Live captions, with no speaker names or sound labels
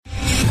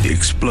the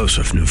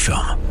explosive new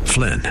film,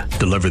 Flynn,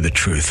 Deliver the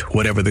Truth,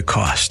 Whatever the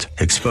Cost,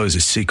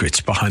 exposes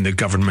secrets behind the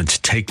government's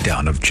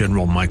takedown of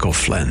General Michael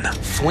Flynn.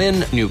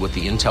 Flynn knew what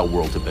the intel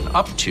world had been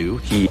up to.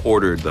 He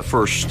ordered the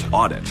first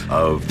audit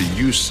of the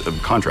use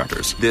of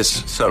contractors.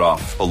 This set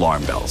off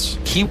alarm bells.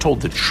 He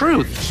told the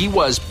truth. He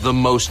was the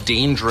most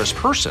dangerous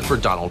person for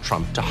Donald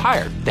Trump to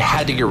hire. They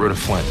had to get rid of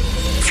Flynn.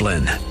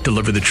 Flynn,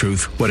 Deliver the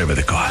Truth, Whatever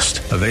the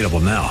Cost. Available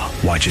now.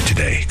 Watch it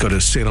today. Go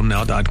to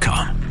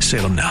salemnow.com.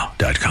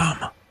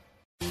 salemnow.com.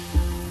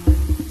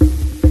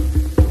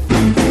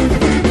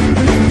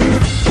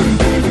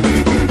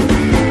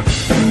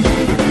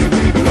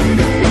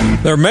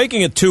 They're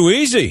making it too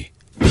easy.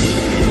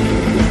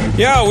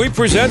 Yeah, we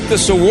present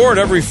this award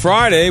every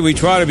Friday. We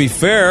try to be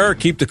fair,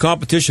 keep the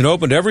competition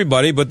open to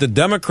everybody, but the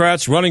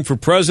Democrats running for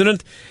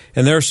president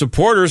and their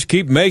supporters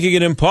keep making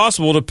it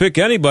impossible to pick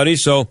anybody,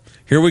 so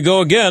here we go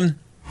again.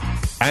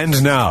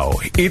 And now,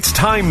 it's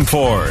time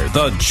for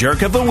The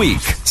Jerk of the Week,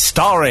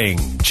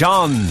 starring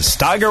John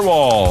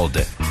Steigerwald.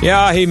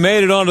 Yeah, he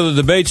made it onto the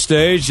debate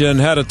stage and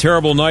had a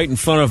terrible night in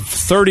front of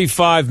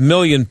 35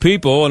 million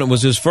people, and it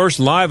was his first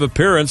live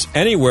appearance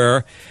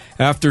anywhere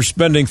after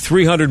spending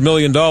 $300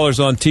 million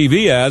on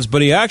TV ads,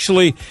 but he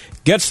actually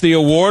gets the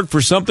award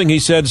for something he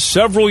said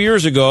several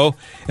years ago,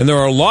 and there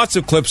are lots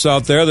of clips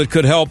out there that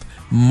could help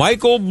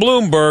Michael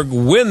Bloomberg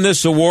win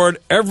this award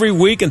every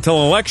week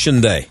until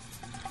Election Day.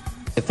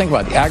 Think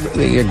about it.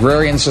 The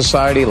agrarian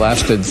society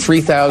lasted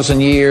 3,000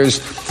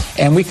 years,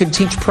 and we could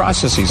teach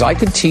processes. I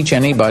could teach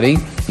anybody,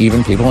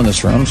 even people in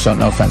this room, so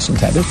no offense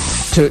intended,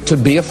 to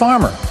be a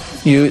farmer.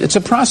 It's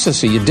a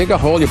process. You dig a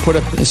hole, you put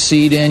a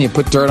seed in, you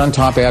put dirt on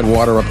top, add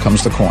water, up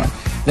comes the corn.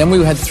 Then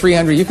we had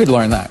 300, you could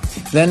learn that.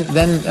 Then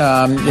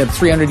you had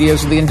 300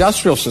 years of the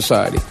industrial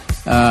society.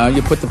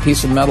 You put the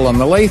piece of metal on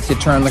the lathe, you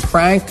turn the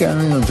crank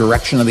in the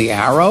direction of the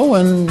arrow,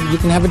 and you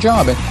can have a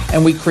job.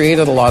 And we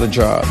created a lot of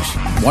jobs.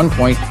 At one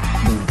point,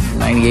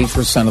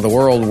 98% of the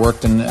world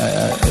worked in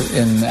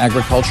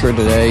agriculture.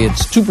 Today,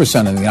 it's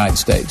 2% in the United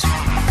States.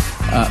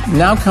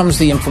 Now comes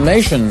the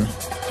information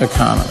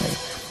economy.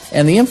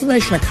 And the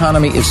information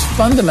economy is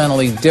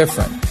fundamentally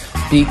different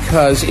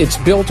because it's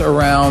built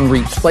around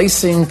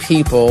replacing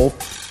people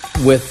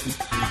with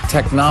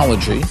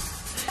technology.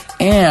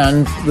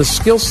 And the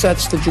skill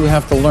sets that you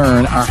have to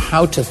learn are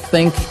how to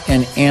think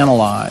and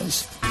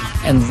analyze.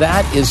 And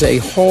that is a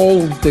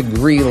whole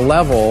degree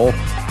level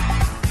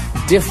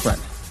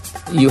different.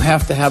 You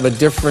have to have a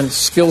different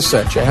skill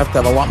set. You have to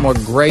have a lot more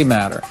gray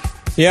matter.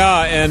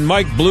 Yeah, and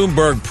Mike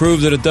Bloomberg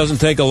proved that it doesn't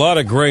take a lot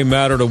of gray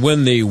matter to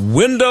win the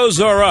Windows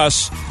Are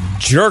Us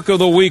Jerk of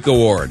the Week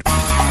Award.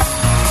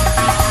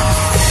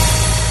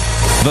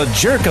 The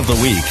Jerk of the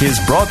Week is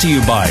brought to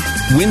you by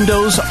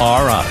Windows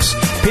Are Us,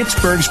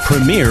 Pittsburgh's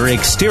premier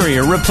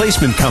exterior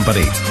replacement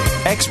company.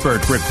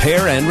 Expert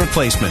repair and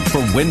replacement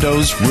for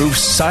windows,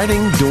 roofs,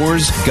 siding,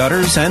 doors,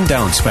 gutters, and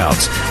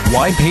downspouts.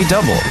 Why pay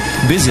double?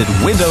 Visit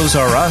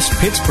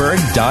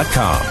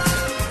WindowsRUsPittsburgh.com.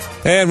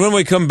 And when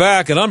we come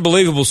back, an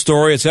unbelievable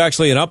story. It's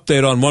actually an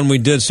update on one we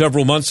did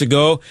several months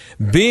ago.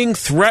 Being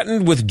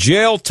threatened with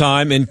jail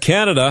time in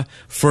Canada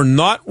for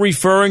not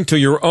referring to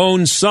your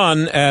own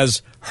son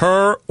as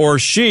her or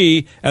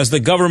she as the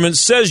government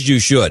says you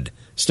should.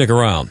 Stick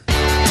around.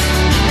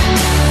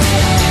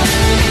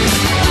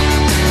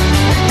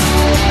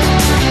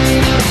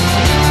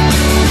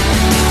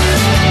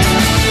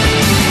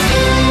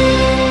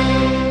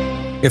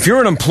 If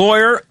you're an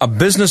employer, a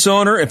business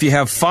owner, if you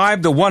have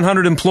 5 to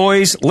 100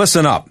 employees,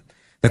 listen up.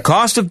 The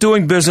cost of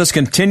doing business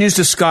continues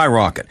to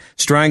skyrocket,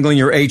 strangling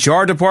your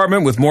HR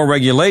department with more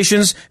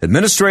regulations,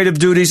 administrative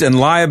duties, and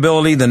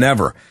liability than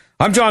ever.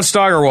 I'm John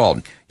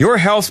Steigerwald. Your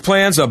health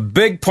plan's a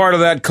big part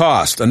of that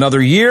cost.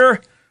 Another year,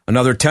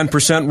 another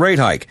 10% rate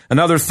hike,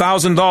 another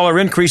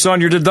 $1,000 increase on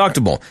your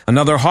deductible,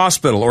 another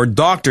hospital or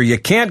doctor you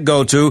can't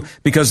go to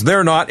because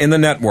they're not in the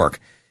network.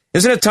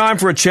 Isn't it time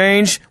for a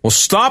change? Well,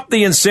 stop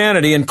the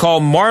insanity and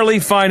call Marley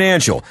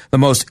Financial, the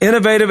most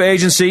innovative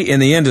agency in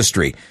the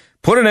industry.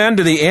 Put an end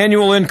to the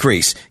annual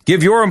increase.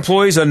 Give your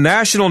employees a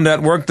national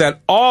network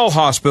that all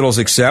hospitals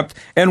accept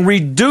and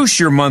reduce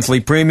your monthly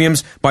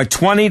premiums by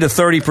 20 to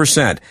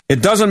 30%.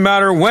 It doesn't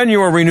matter when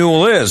your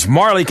renewal is.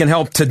 Marley can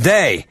help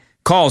today.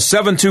 Call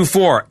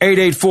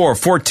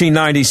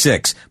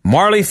 724-884-1496.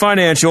 Marley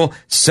Financial,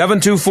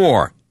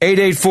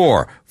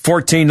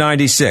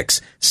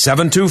 724-884-1496.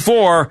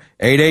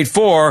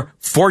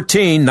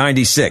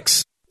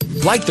 724-884-1496.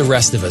 Like the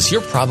rest of us,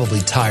 you're probably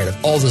tired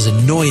of all those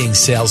annoying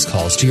sales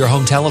calls to your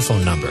home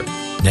telephone number.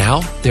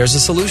 Now, there's a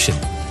solution.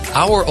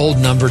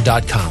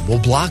 OurOldNumber.com will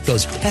block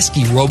those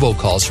pesky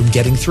robocalls from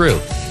getting through,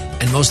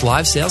 and most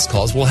live sales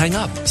calls will hang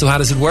up. So how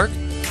does it work?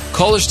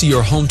 Callers to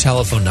your home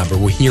telephone number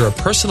will hear a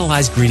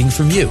personalized greeting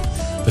from you.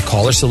 The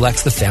caller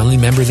selects the family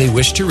member they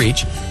wish to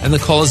reach, and the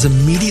call is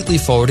immediately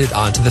forwarded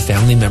onto the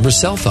family member's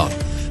cell phone.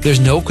 There's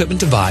no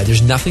equipment to buy,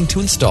 there's nothing to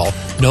install,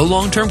 no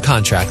long-term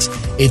contracts.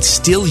 It's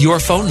still your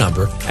phone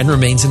number and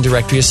remains in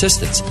directory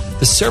assistance.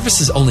 The service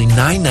is only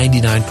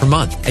 $9.99 per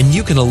month, and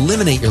you can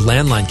eliminate your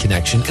landline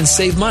connection and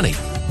save money.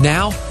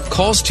 Now,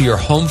 calls to your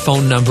home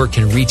phone number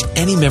can reach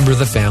any member of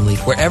the family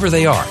wherever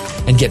they are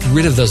and get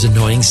rid of those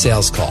annoying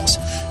sales calls.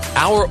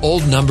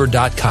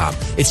 OurOldNumber.com.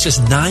 It's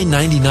just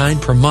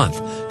 $9.99 per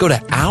month. Go to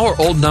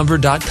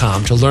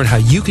OurOldNumber.com to learn how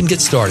you can get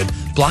started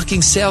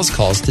blocking sales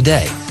calls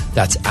today.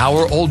 That's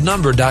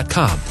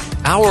OurOldNumber.com.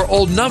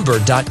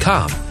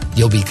 OurOldNumber.com.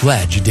 You'll be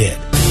glad you did.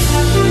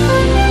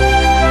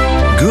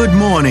 Good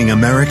morning,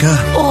 America.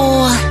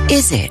 Or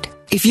is it?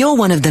 If you're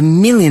one of the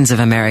millions of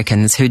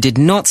Americans who did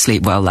not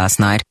sleep well last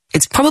night,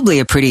 it's probably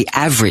a pretty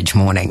average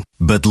morning.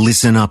 But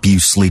listen up, you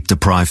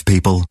sleep-deprived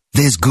people.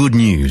 There's good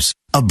news.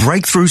 A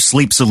breakthrough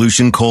sleep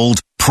solution called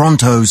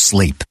Pronto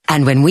Sleep.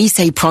 And when we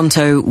say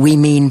pronto, we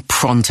mean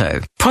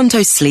pronto.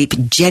 Pronto Sleep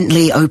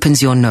gently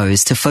opens your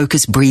nose to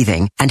focus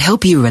breathing and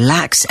help you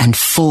relax and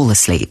fall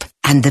asleep.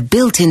 And the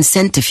built-in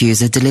scent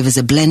diffuser delivers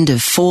a blend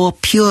of 4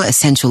 pure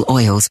essential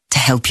oils to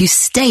help you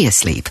stay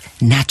asleep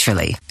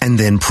naturally. And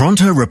then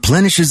Pronto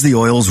replenishes the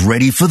oils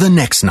ready for the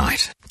next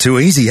night. Too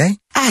easy, eh?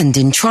 And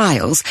in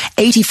trials,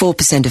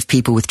 84% of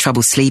people with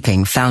trouble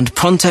sleeping found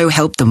Pronto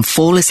helped them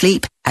fall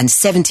asleep, and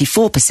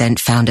 74%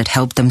 found it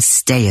helped them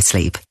stay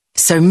asleep.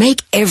 So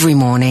make every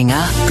morning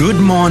a Good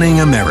Morning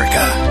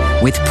America.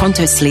 With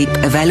Pronto Sleep,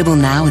 available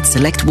now at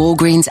select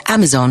Walgreens,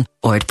 Amazon,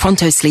 or at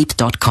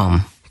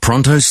prontosleep.com.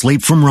 Pronto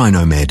Sleep from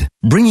Rhinomed,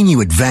 bringing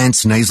you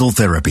advanced nasal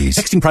therapies.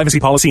 Texting privacy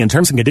policy and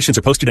terms and conditions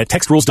are posted at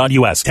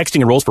textrules.us.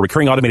 Texting enrolls for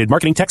recurring automated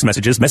marketing text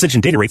messages. Message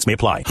and data rates may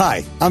apply.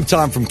 Hi, I'm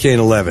Tom from Kane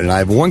 11, and I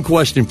have one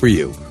question for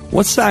you.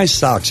 What size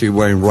socks are you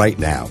wearing right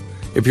now?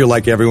 If you're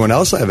like everyone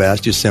else I've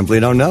asked, you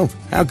simply don't know.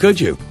 How could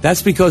you?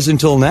 That's because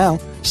until now,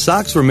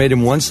 socks were made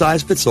in one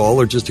size fits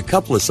all or just a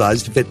couple of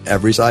sizes to fit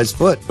every size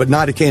foot. But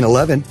not at Kane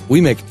 11.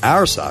 We make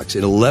our socks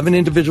in 11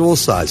 individual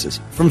sizes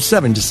from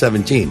 7 to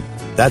 17.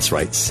 That's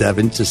right,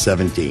 7 to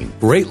 17.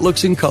 Great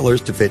looks and colors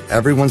to fit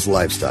everyone's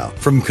lifestyle.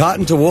 From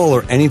cotton to wool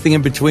or anything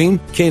in between,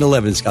 Kane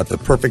 11's got the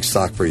perfect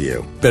sock for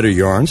you. Better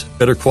yarns,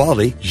 better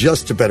quality,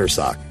 just a better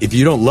sock. If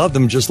you don't love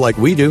them just like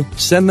we do,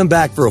 send them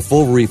back for a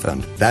full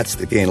refund. That's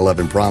the Kane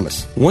 11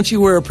 promise. Once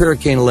you wear a pair of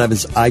Kane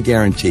 11s, I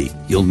guarantee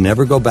you'll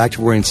never go back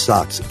to wearing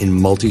socks in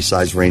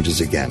multi-size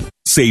ranges again.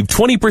 Save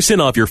 20%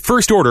 off your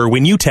first order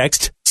when you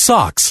text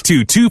SOCKS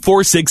to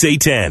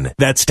 246810.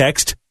 That's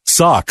text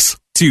SOCKS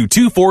to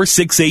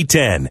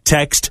 246810.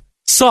 Text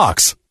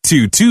SOCKS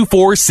to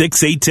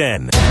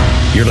 246810.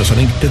 You're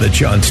listening to the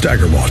John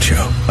Steigerwald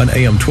Show on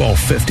AM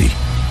 1250.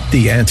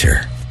 The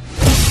Answer.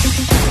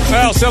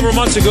 Well, several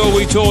months ago,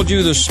 we told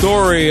you the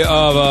story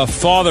of a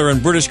father in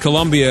British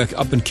Columbia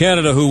up in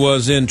Canada who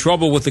was in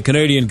trouble with the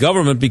Canadian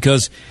government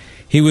because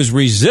he was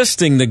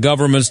resisting the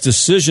government's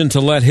decision to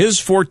let his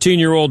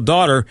 14-year-old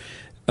daughter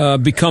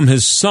become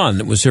his son.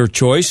 It was her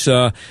choice.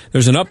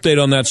 There's an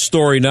update on that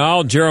story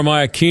now.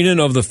 Jeremiah Keenan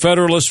of The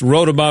Federalist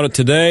wrote about it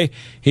today.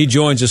 He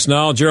joins us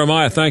now.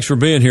 Jeremiah, thanks for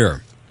being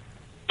here.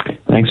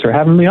 Thanks for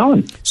having me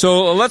on.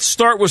 So let's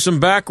start with some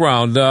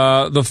background.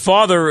 The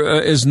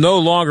father is no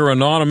longer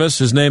anonymous.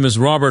 His name is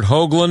Robert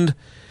Hoagland.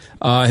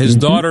 His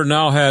daughter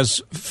now has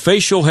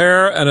facial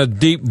hair and a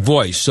deep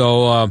voice.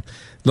 So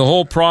the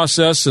whole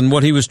process and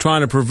what he was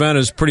trying to prevent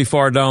is pretty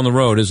far down the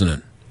road, isn't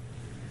it?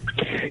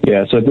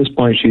 Yeah, so at this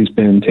point, she's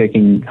been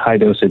taking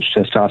high-dosage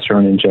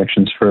testosterone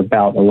injections for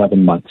about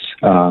 11 months.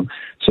 The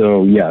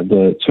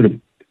sort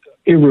of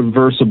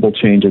irreversible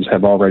changes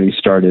have already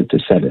started to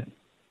set in.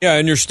 Yeah,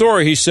 in your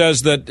story, he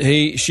says that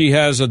she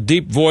has a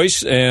deep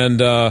voice and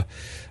a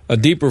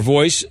deeper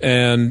voice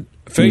and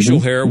facial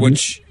hair,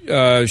 which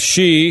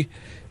she,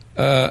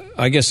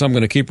 I guess I'm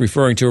going to keep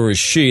referring to her as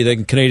she.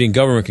 The Canadian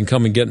government can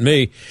come and get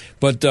me,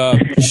 but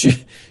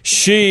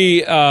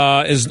she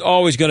is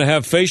always going to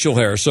have facial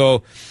hair.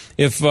 So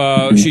if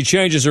she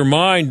changes her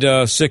mind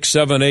 6,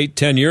 7, 8,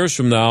 10 years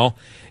from now,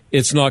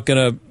 it's not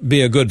going to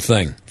be a good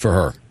thing for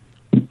her.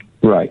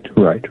 Right.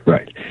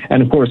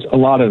 And of course, a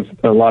lot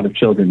of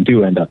children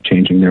do end up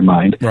changing their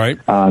mind. Right.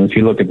 If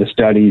you look at the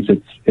studies,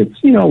 it's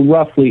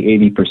roughly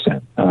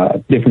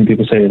 80%. Different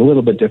people say it a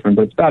little bit different,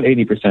 but it's about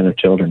 80% of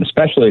children,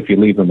 especially if you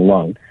leave them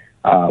alone,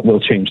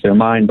 will change their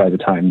mind by the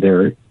time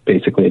they're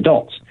basically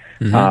adults.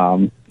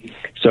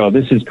 So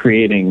this is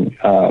creating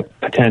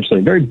potentially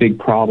a very big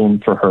problem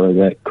for her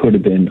that could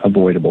have been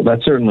avoidable.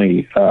 That's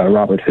certainly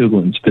Robert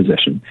Hoagland's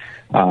position.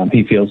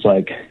 He feels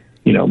like,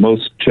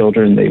 most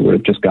children, they would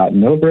have just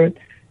gotten over it,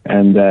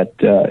 and that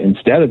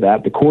instead of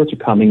that, the courts are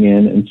coming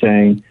in and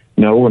saying,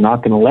 no, we're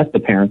not going to let the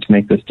parents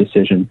make this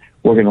decision.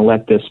 We're going to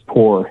let this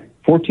poor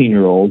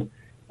 14-year-old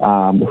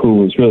who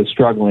was really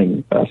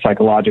struggling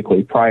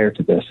psychologically prior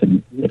to this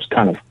and was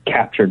kind of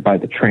captured by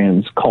the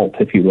trans cult,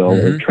 if you will,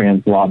 or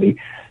trans lobby.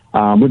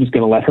 We're just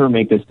going to let her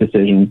make this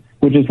decision,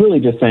 which is really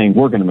just saying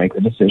we're going to make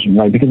the decision,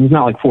 right? Because it's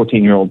not like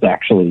 14-year-olds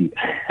actually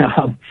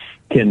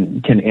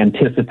can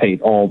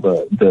anticipate all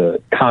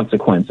the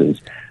consequences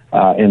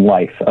in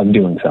life of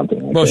doing something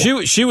like that.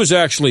 Well, she was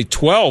actually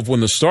 12 when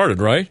this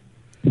started, right?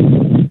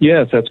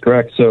 Yes, that's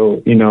correct.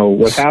 So,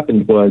 what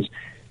happened was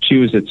she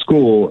was at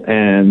school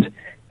and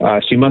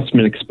she must have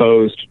been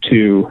exposed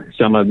to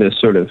some of this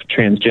sort of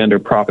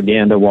transgender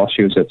propaganda while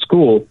she was at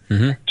school.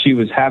 Mm-hmm. She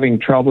was having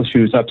trouble. She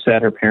was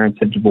upset. Her parents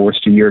had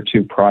divorced a year or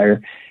two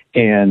prior.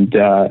 And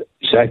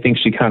I think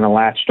she kind of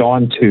latched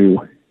on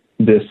to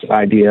this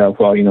idea of,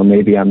 well,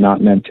 maybe I'm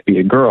not meant to be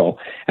a girl.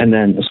 And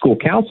then a school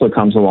counselor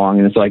comes along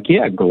and is like,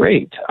 yeah,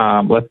 great.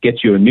 Let's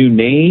get you a new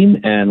name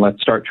and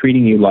let's start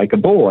treating you like a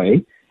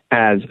boy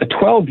as a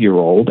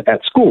 12-year-old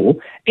at school.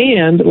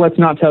 And let's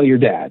not tell your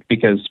dad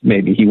because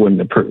maybe he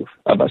wouldn't approve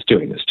of us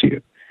doing this to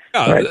you.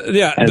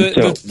 Yeah,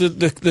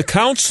 the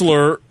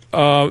counselor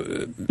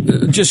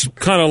just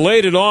kind of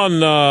laid it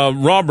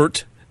on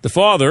Robert, the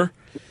father,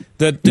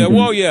 that,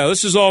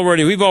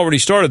 we've already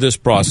started this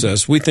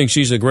process. We think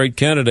she's a great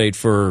candidate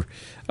for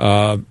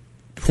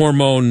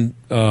hormone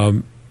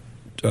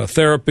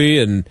therapy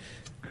and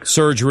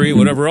surgery,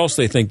 whatever else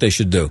they think they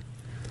should do.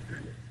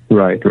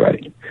 Right.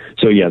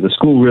 So, yeah, the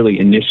school really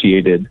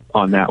initiated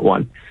on that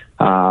one.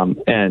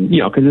 And,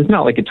 because it's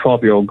not like a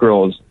 12-year-old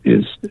girl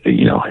is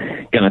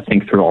going to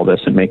think through all this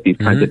and make these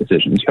kinds of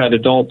decisions. You had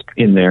adults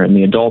in there, and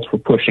the adults were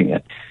pushing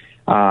it.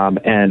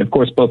 And, of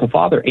course, both the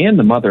father and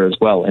the mother as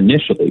well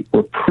initially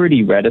were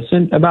pretty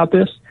reticent about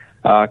this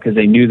because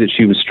they knew that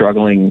she was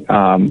struggling,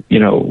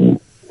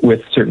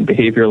 with certain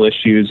behavioral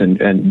issues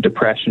and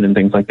depression and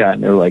things like that.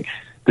 And they were like,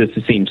 this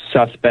seems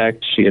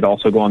suspect. She had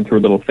also gone through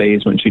a little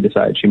phase when she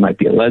decided she might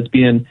be a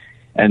lesbian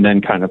and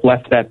then kind of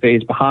left that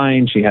phase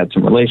behind. She had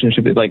some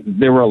relationships. Like,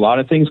 there were a lot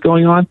of things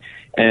going on.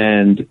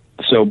 And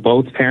so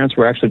both parents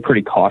were actually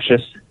pretty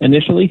cautious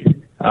initially.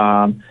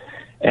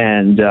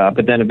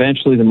 But then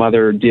eventually the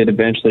mother did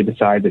eventually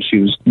decide that she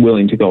was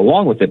willing to go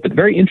along with it. But the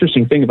very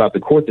interesting thing about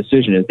the court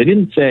decision is they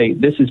didn't say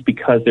this is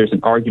because there's an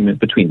argument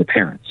between the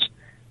parents.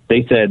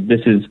 They said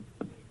this is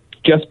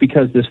just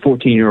because this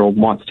 14-year-old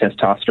wants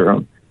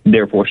testosterone,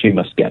 therefore she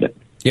must get it.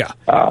 Yeah.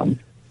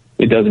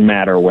 It doesn't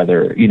matter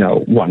whether,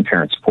 one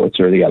parent supports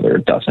her or the other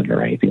doesn't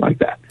or anything like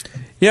that.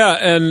 Yeah,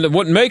 and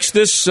what makes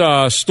this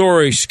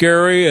story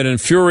scary and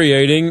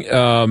infuriating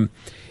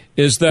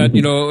is that,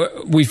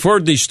 we've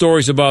heard these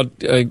stories about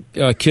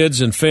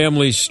kids and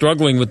families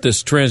struggling with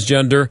this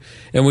transgender,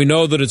 and we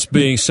know that it's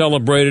being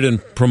celebrated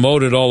and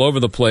promoted all over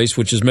the place,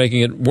 which is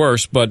making it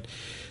worse. But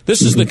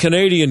this is the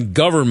Canadian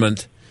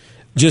government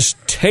just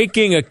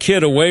taking a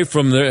kid away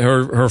from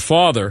her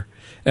father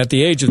at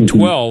the age of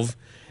 12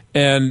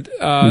 and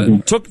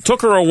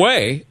took her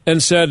away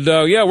and said,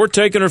 we're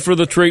taking her for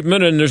the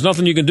treatment and there's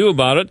nothing you can do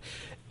about it.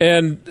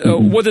 And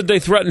what did they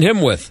threaten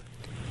him with?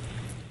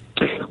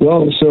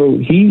 Well, so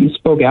he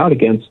spoke out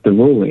against the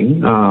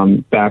ruling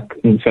back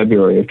in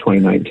February of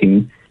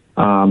 2019.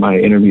 I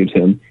interviewed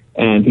him,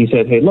 and he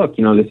said, hey, look,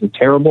 this is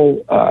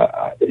terrible.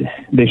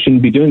 They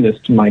shouldn't be doing this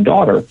to my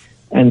daughter.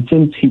 And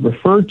since he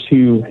referred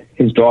to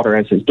his daughter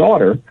as his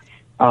daughter,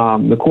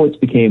 the courts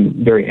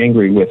became very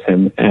angry with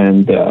him.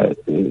 And a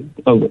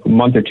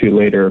month or two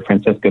later,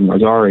 Francesca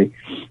Marzari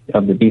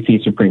of the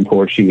BC Supreme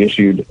Court, she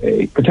issued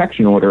a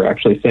protection order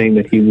actually saying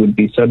that he would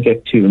be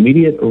subject to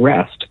immediate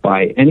arrest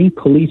by any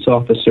police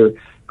officer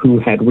who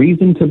had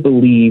reason to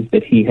believe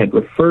that he had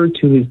referred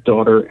to his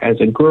daughter as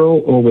a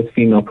girl or with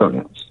female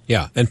pronouns.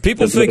 Yeah, and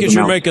people think that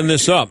you're making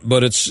this up,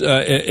 but it's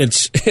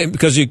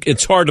because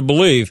it's hard to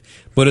believe,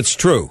 but it's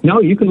true. No,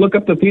 you can look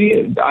up the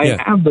PDF. I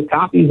have the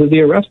copies of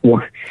the arrest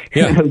warrant,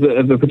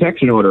 of the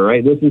protection order.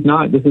 Right, this is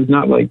not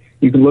like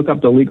you can look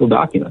up the legal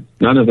documents.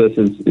 None of this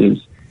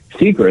is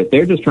secret.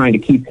 They're just trying to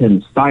keep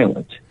him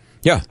silent.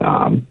 Yeah.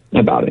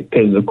 About it,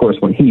 because of course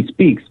when he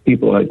speaks,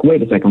 people are like,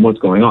 "Wait a second, what's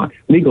going on?"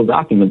 Legal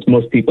documents,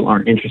 most people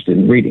aren't interested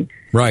in reading.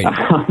 Right.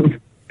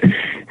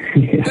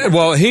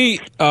 Well, he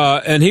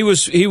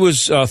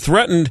was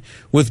threatened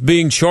with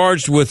being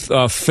charged with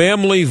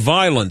family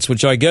violence,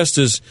 which I guess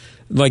is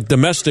like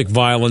domestic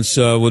violence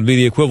would be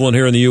the equivalent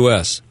here in the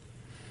U.S.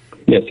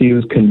 Yes, he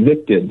was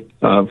convicted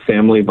of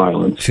family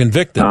violence.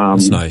 Convicted.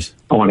 That's nice.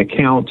 On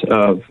account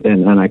of,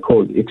 and I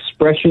quote,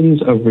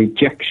 expressions of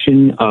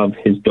rejection of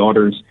his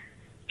daughter's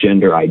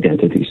gender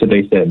identity. So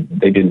they said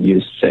they didn't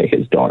say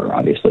his daughter,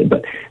 obviously,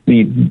 but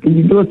the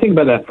think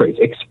about that phrase: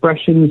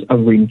 expressions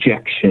of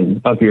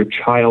rejection of your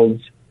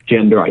child's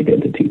gender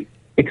identity.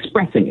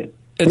 Expressing it,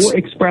 or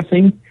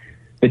expressing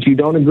that you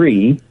don't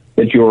agree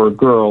that your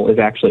girl is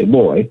actually a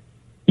boy,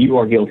 you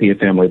are guilty of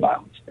family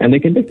violence, and they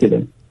convicted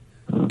him.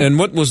 And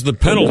what was the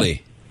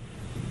penalty?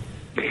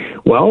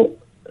 Well,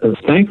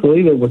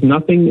 thankfully, there was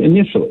nothing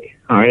initially.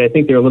 All right, I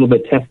think they're a little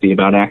bit testy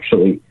about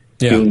actually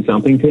doing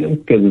something to him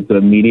because of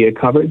the media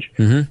coverage.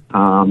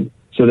 Mm-hmm.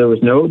 So there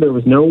was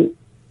no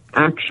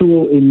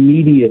actual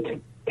immediate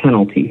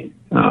penalty.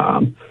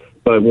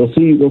 But we'll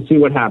see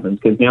what happens,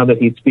 because now that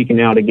he's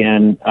speaking out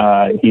again,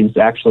 he's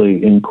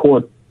actually in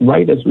court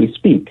right as we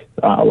speak.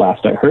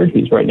 Last I heard,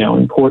 he's right now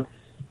in court.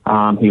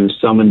 He was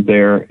summoned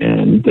there,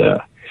 and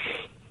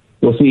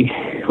we'll see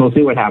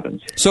what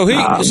happens. So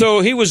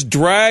he was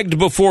dragged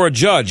before a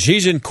judge.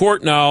 He's in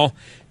court now,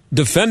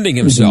 defending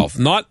himself,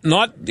 not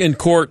in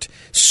court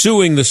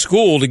suing the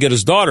school to get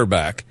his daughter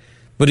back,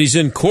 but he's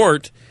in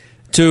court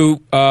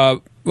to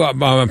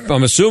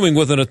I'm assuming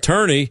with an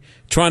attorney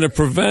trying to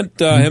prevent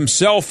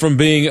himself from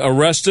being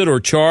arrested or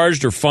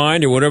charged or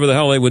fined or whatever the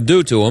hell they would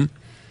do to him.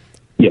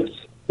 Yes,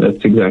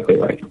 that's exactly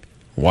right.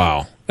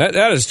 Wow,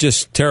 that is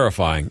just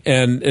terrifying,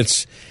 and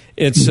it's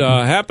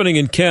happening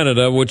in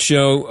Canada, which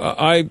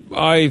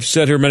I've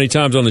said here many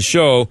times on the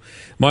show.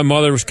 My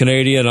mother was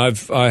Canadian.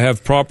 I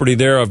have property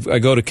there. I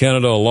go to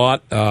Canada a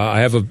lot.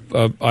 I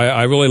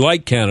really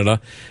like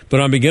Canada, but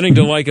I'm beginning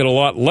to like it a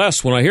lot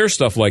less when I hear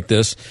stuff like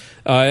this,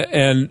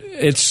 and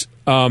it's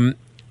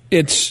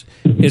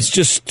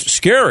just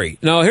scary.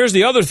 Now, here's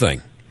the other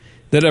thing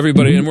that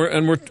everybody and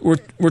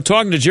we're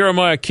talking to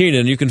Jeremiah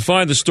Keenan. You can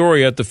find the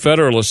story at the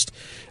Federalist.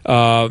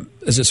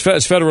 It's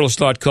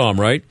Federalist.com,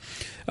 right?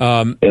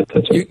 Yes,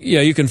 that's right.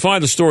 You can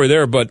find the story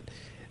there, but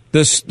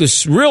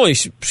this really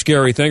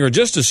scary thing, or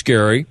just as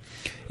scary,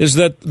 is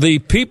that the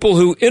people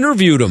who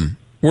interviewed him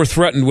were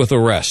threatened with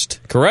arrest,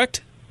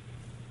 correct?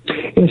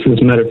 Yes, as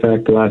a matter of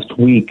fact, last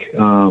week,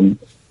 one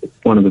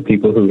of the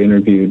people who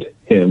interviewed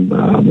him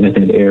and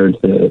had aired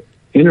the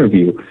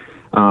interview,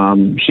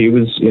 she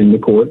was in the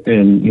court,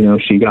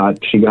 and she got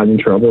in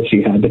trouble.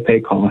 She had to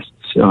pay costs.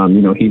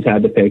 He's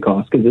had to pay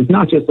costs, because it's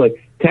not just like,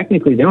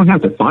 technically they don't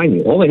have to fine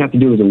you. All they have to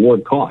do is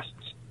award costs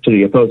to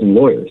the opposing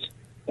lawyers,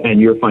 and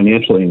you're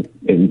financially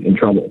in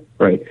trouble,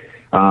 right?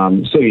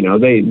 So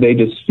they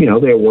just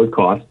they award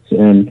costs,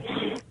 and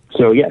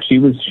so she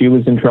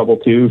was in trouble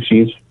too.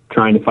 She's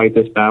trying to fight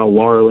this battle.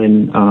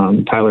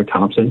 Laurelyn Tyler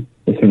Thompson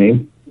is her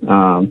name,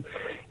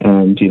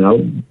 and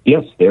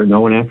yes, they're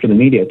going after the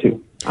media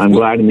too. I'm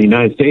glad in the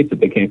United States that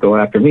they can't go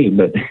after me,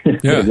 but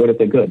what if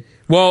they could?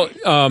 Well,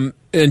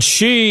 and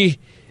she,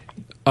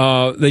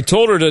 they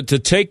told her to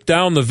take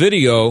down the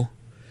video,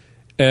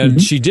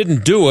 and she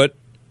didn't do it.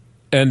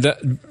 And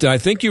I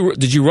think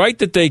did you write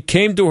that they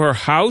came to her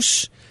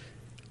house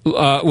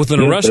with an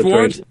arrest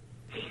warrant? Right.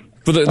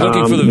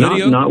 Looking for the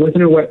video? Not with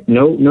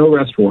no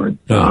arrest warrant.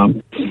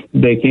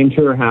 They came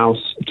to her house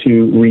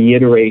to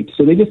reiterate.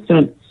 So they just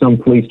sent some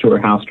police to her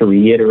house to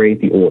reiterate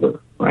the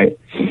order, right?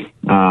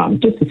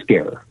 Just to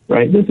scare her,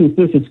 right? This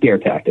is scare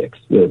tactics.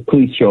 The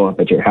police show up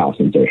at your house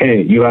and say,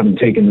 "Hey, you haven't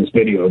taken this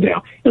video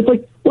down." It's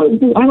like,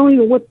 I don't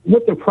even know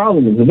what their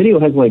problem is. The video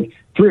has like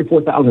 3,000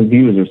 or 4,000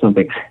 views or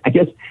something. I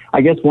guess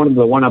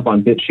the one up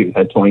on BitChute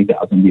had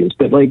 20,000 views,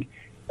 but like,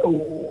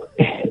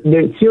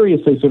 they're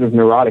seriously sort of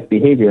neurotic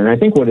behavior. And I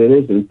think what it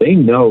is they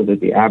know that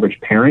the average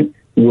parent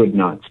would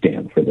not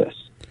stand for this.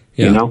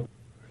 Yeah.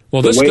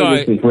 Well, this guy,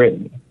 this is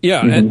written.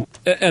 Yeah,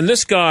 and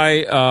this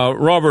guy,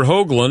 Robert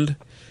Hoagland,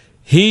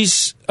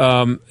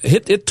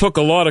 it took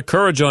a lot of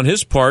courage on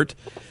his part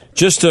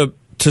just to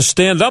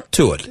stand up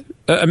to it.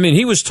 I mean,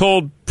 he was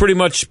told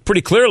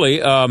pretty clearly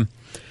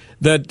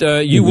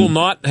that you will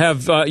not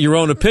have your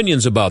own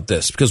opinions about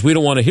this, because we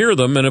don't want to hear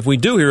them, and if we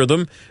do hear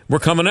them, we're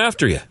coming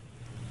after you.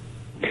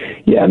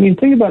 Yeah, I mean,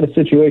 think about a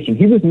situation.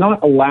 He was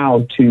not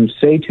allowed to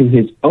say to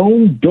his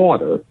own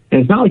daughter,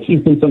 and it's not like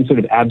he's been some sort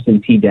of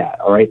absentee dad,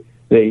 all right?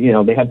 They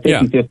have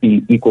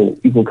 50-50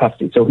 equal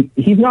custody. So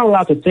he's not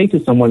allowed to say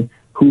to someone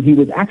who he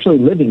was actually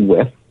living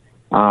with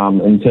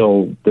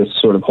until this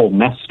sort of whole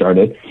mess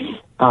started,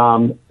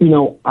 I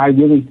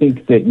really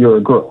think that you're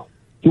a girl.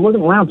 He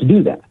wasn't allowed to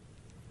do that.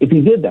 If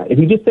he did that, if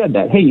he just said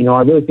that, hey,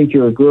 I really think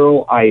you're a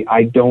girl,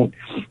 I don't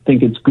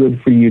think it's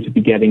good for you to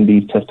be getting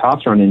these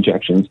testosterone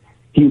injections,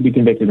 he would be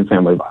convicted of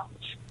family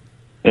violence.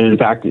 And in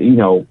fact, he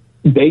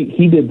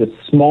did the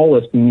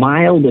smallest,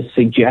 mildest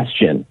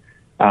suggestion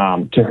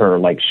to her,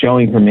 like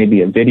showing her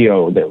maybe a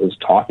video that was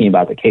talking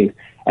about the case,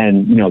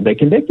 and, they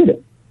convicted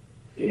him.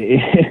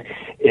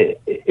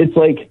 It's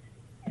like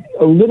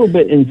a little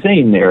bit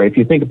insane there if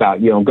you think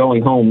about,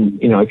 going home,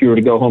 if you were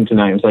to go home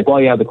tonight, it's like,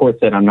 well, yeah, the court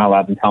said I'm not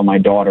allowed to tell my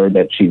daughter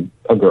that she's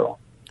a girl.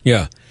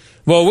 Yeah.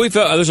 Well,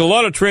 there's a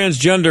lot of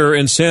transgender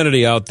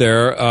insanity out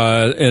there,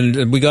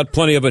 and we got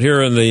plenty of it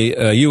here in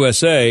the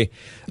USA.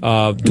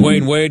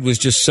 Dwayne Wade was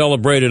just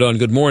celebrated on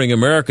Good Morning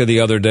America the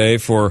other day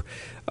for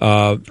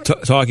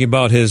talking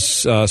about his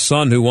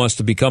son who wants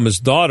to become his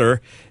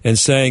daughter, and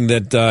saying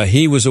that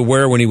he was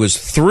aware when he was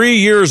 3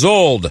 years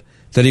old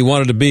that he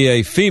wanted to be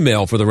a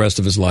female for the rest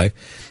of his life.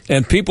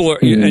 And people are,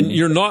 and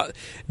you're not.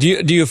 Do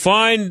you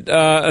find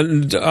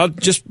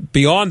just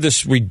beyond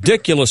this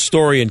ridiculous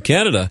story in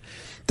Canada,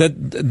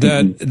 that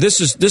this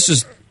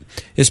is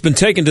it's been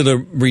taken to the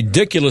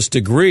ridiculous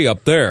degree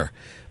up there,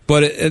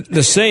 but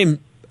the same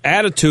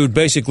attitude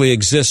basically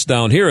exists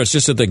down here. It's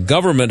just that the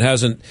government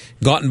hasn't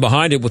gotten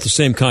behind it with the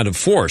same kind of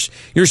force.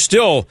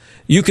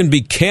 You can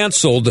be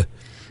canceled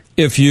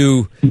if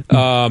you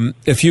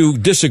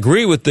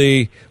disagree with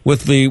the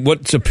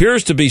what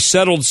appears to be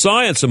settled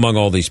science among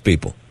all these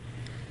people.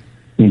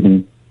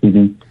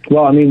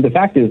 Well, I mean, the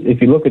fact is,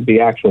 if you look at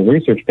the actual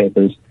research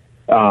papers,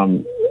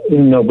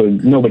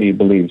 nobody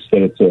believes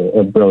that it's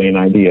a brilliant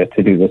idea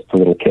to do this to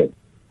little kids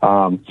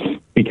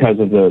because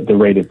of the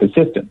rate of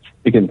persistence.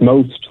 Because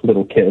most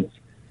little kids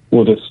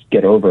will just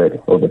get over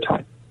it over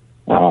time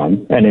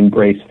and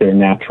embrace their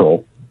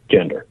natural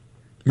gender.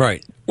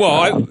 Right.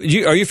 Well,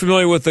 are you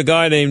familiar with the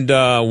guy named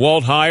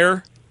Walt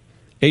Heyer?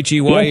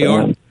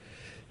 Heyer?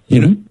 You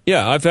know,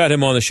 yeah, I've had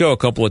him on the show a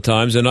couple of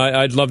times, and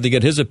I'd love to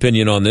get his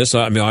opinion on this.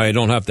 I mean, I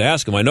don't have to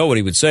ask him. I know what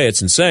he would say.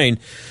 It's insane.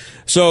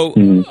 So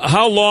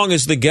how long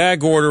is the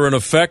gag order in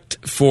effect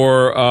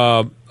for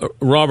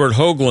Robert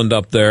Hoagland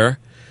up there?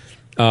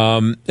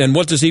 And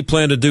what does he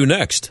plan to do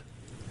next?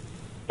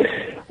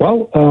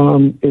 Well,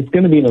 it's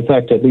going to be in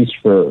effect at least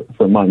for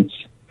months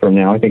from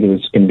now. I think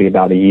it's going to be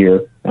about a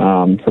year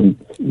for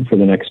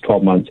the next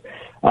 12 months.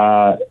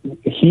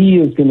 He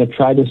is going to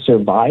try to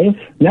survive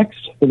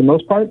next, for the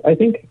most part, I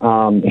think.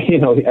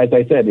 As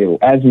I said,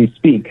 as we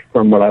speak,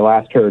 from what I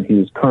last heard, he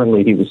was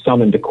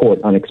summoned to court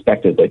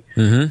unexpectedly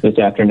this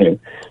afternoon.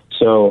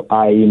 So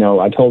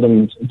I told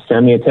him,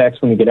 send me a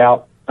text when you get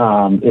out.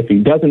 If he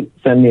doesn't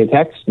send me a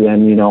text,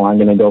 then, I'm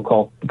going to go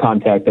call the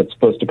contact that's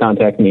supposed to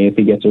contact me if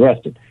he gets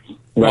arrested.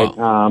 Right.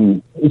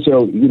 Wow.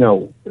 So,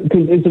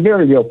 because it's a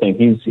very real thing.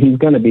 He's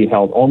going to be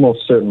held,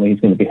 almost certainly he's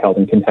going to be held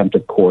in contempt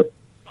of court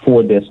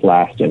for this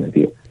last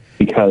interview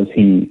because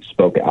he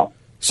spoke out.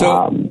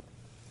 So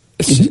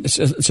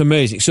it's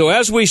amazing. So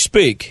as we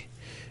speak,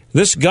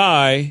 this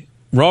guy,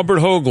 Robert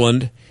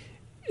Hoagland,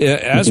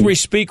 as we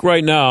speak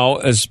right now,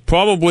 is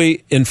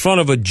probably in front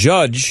of a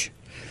judge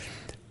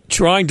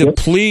trying to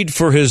plead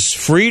for his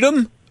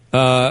freedom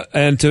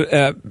and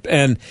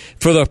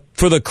for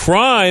the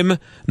crime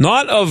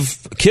not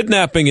of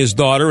kidnapping his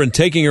daughter and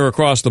taking her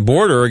across the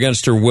border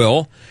against her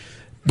will,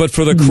 but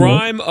for the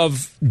crime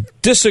of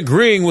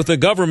disagreeing with the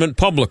government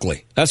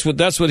publicly. That's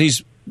what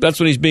he's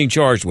being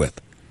charged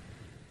with.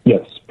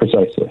 Yes,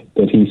 precisely.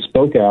 That he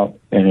spoke out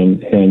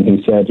and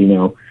he said,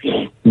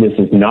 this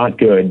is not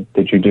good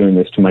that you're doing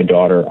this to my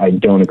daughter. I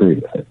don't agree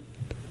with it.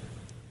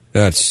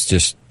 That's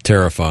just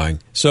terrifying.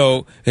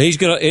 So he's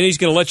gonna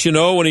let you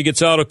know when he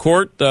gets out of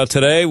court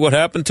today what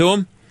happened to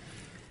him.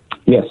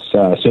 Yes,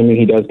 assuming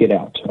he does get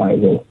out, I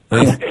will.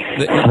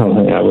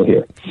 I will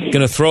hear. Going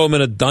to throw him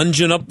in a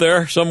dungeon up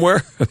there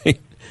somewhere? They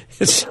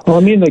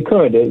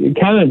could.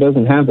 Canada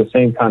doesn't have the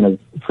same kind of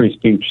free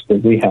speech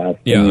that we have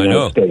in the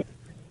United States.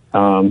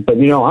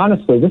 But,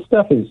 honestly, this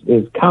stuff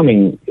is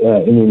coming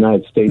in the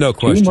United States. No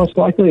question. Most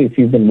likely, if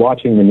you've been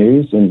watching the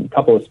news in a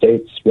couple of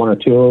states, one or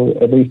two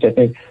at least, I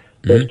think,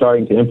 they're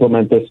starting to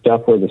implement this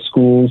stuff where the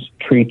schools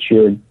treat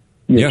your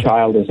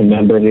child as a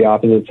member of the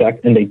opposite sex,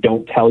 and they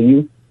don't tell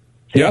you.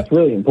 See, that's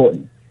really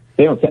important.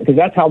 They don't, because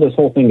that's how this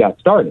whole thing got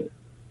started.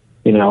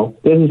 This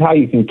is how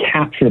you can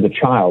capture the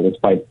child. It's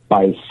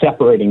by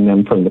separating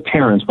them from the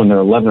parents when they're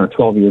 11 or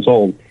 12 years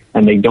old,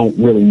 and they don't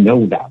really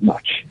know that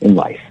much in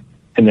life.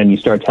 And then you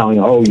start telling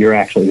them, oh, you're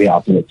actually the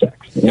opposite sex.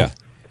 Yeah.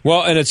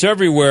 Well, and it's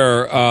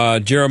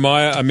everywhere,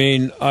 Jeremiah. I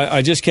mean,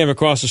 I just came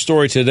across a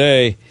story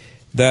today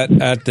that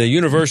at the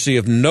University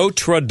of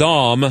Notre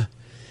Dame,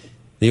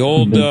 the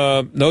old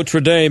Notre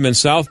Dame in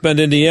South Bend,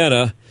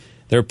 Indiana,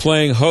 they're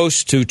playing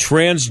host to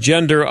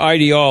transgender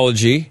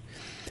ideology,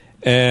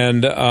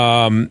 and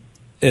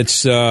it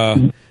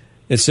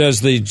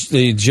says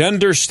the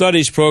Gender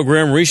Studies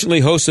program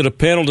recently hosted a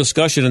panel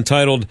discussion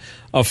entitled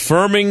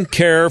 "Affirming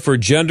Care for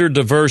Gender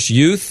Diverse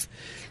Youth,"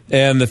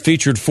 and that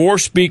featured 4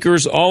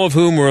 speakers, all of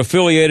whom were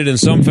affiliated in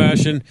some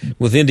fashion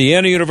with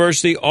Indiana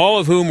University, all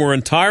of whom were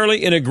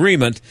entirely in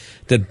agreement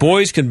that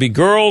boys can be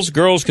girls,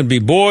 girls can be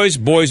boys,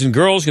 boys and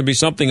girls can be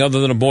something other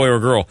than a boy or a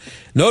girl.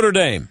 Notre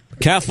Dame,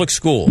 Catholic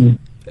school,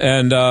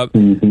 and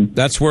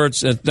that's where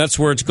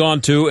it's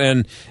gone to.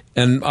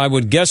 And I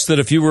would guess that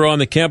if you were on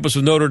the campus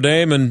of Notre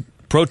Dame and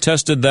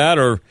protested that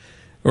or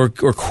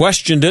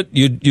questioned it,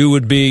 you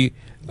would be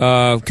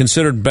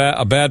considered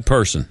a bad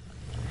person.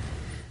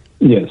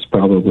 Yes,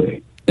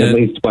 probably. At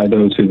least by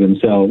those who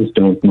themselves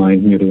don't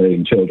mind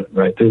mutilating children,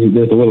 right? There's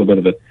a little bit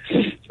of a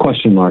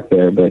question mark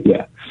there, but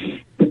yeah.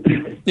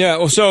 Yeah,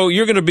 well, so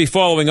you're going to be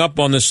following up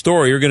on this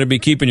story. You're going to be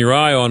keeping your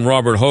eye on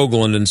Robert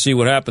Hoagland and see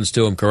what happens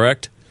to him,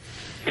 correct?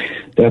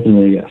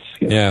 Definitely, yes.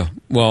 Yeah.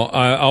 Well,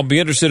 I'll be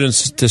interested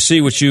to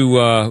see what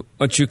you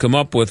come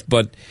up with,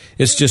 but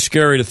it's just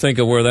scary to think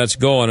of where that's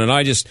going. And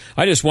I just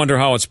wonder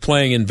how it's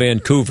playing in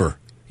Vancouver,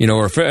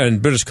 or in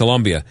British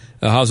Columbia.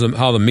 How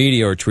the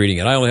media are treating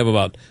it. I only have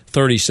about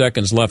 30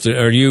 seconds left.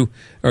 Are you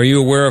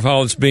aware of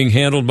how it's being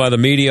handled by the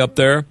media up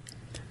there?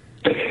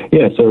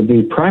 Yeah. So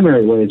the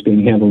primary way it's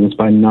being handled is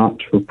by not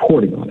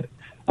reporting on it.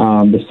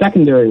 The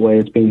secondary way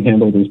it's being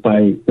handled is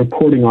by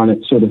reporting on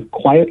it sort of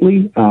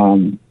quietly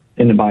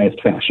in a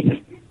biased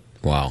fashion.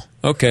 Wow.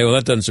 Okay, well,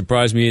 that doesn't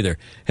surprise me either.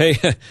 Hey,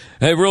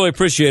 I really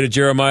appreciate it,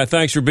 Jeremiah.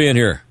 Thanks for being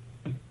here.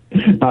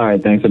 All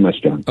right, thanks so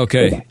much, John.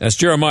 Okay, bye-bye. That's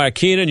Jeremiah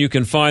Keenan. You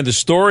can find the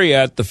story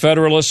at The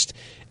Federalist,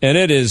 and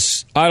it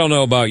is, I don't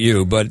know about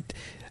you, but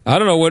I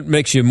don't know what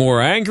makes you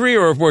more angry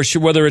or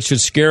whether it should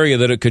scare you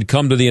that it could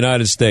come to the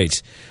United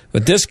States.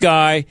 But this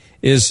guy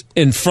is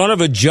in front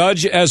of a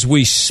judge as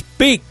we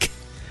speak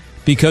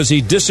because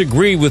he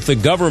disagreed with the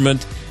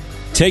government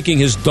taking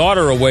his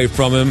daughter away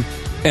from him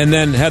and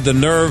then had the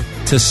nerve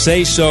to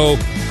say so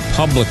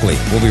publicly.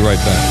 We'll be right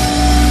back.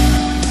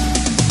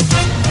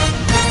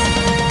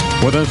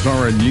 With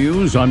SRN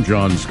News, I'm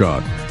John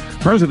Scott.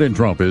 President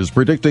Trump is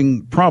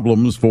predicting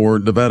problems for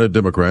Nevada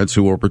Democrats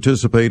who will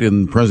participate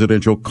in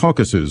presidential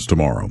caucuses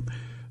tomorrow.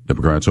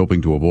 Democrats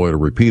hoping to avoid a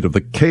repeat of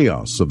the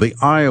chaos of the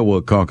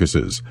Iowa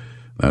caucuses.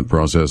 That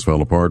process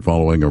fell apart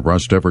following a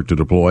rushed effort to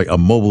deploy a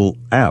mobile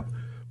app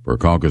for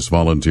caucus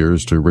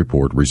volunteers to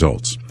report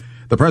results.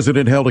 The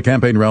president held a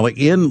campaign rally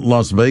in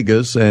Las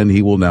Vegas, and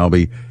he will now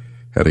be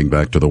heading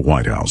back to the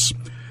White House.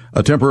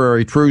 A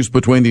temporary truce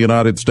between the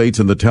United States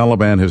and the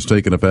Taliban has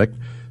taken effect,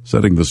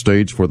 setting the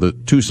stage for the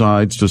two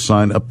sides to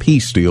sign a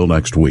peace deal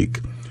next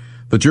week.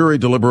 The jury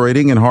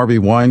deliberating in Harvey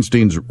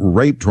Weinstein's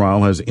rape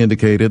trial has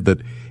indicated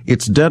that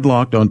it's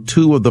deadlocked on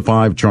 2 of the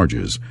 5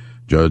 charges.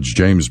 Judge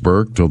James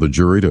Burke told the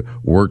jury to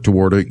work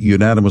toward a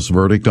unanimous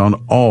verdict on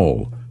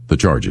all the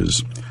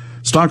charges.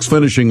 Stocks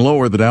finishing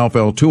lower. The Dow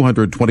fell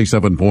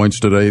 227 points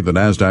today. The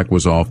Nasdaq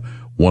was off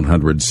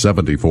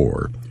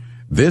 174.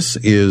 This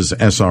is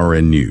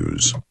SRN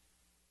News.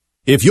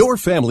 If your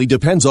family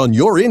depends on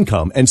your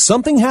income and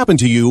something happened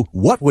to you,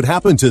 what would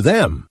happen to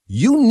them?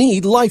 You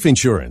need life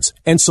insurance,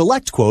 and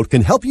SelectQuote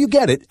can help you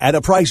get it at a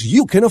price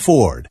you can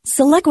afford.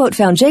 SelectQuote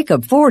found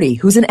Jacob, 40,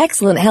 who's in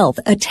excellent health,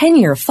 a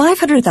 10-year,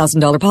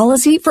 $500,000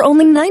 policy for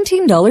only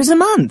 $19 a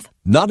month.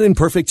 Not in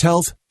perfect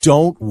health?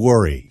 Don't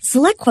worry.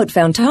 SelectQuote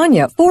found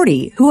Tanya,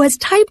 40, who has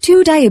type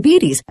 2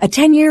 diabetes, a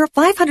 10-year,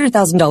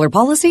 $500,000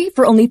 policy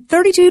for only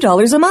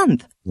 $32 a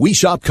month. We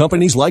shop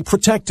companies like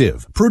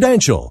Protective,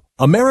 Prudential,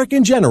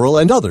 American General,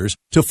 and others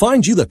to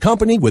find you the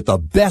company with the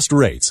best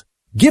rates.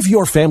 Give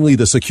your family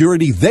the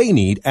security they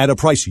need at a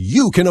price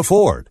you can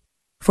afford.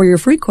 For your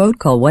free quote,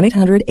 call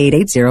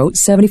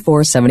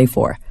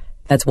 1-800-880-7474.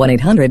 That's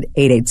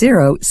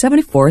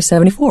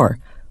 1-800-880-7474.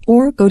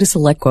 Or go to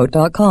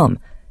SelectQuote.com.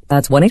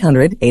 That's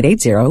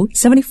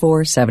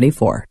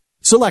 1-800-880-7474.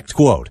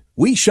 SelectQuote.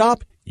 We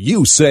shop,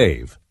 you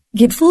save.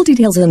 Get full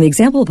details on the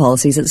example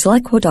policies at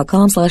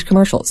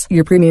SelectQuote.com/commercials.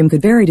 Your premium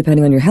could vary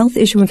depending on your health,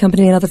 issuing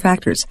company, and other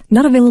factors.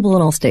 Not available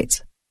in all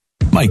states.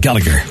 Mike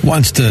Gallagher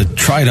wants to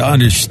try to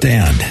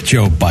understand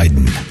Joe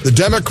Biden. The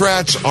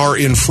Democrats are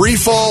in free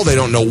fall. They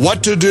don't know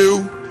what to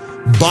do.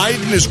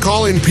 Biden is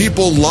calling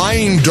people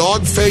lying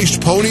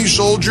dog-faced pony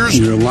soldiers.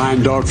 You're a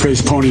lying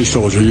dog-faced pony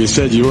soldier. You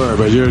said you were,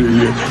 but you're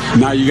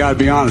now you got to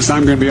be honest.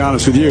 I'm going to be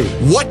honest with you.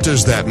 What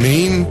does that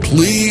mean?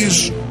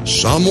 Please,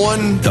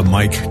 someone? The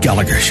Mike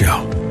Gallagher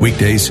Show.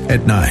 Weekdays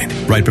at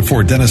 9, right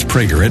before Dennis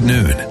Prager at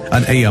noon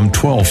on AM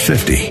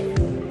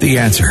 1250. The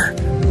Answer.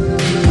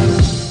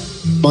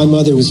 My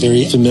mother was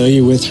very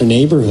familiar with her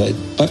neighborhood,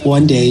 but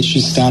one day she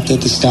stopped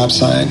at the stop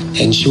sign,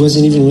 and she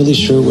wasn't even really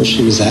sure where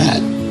she was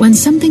at. When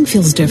something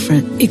feels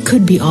different, it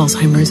could be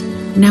Alzheimer's.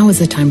 Now is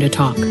the time to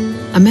talk.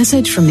 A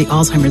message from the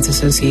Alzheimer's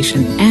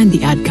Association and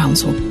the Ad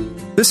Council.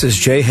 This is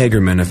Jay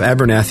Hagerman of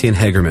Abernathy &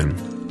 Hagerman.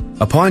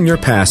 Upon your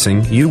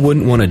passing, you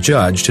wouldn't want a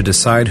judge to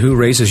decide who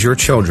raises your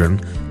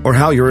children or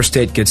how your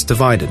estate gets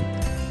divided.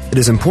 It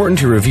is important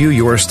to review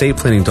your estate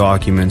planning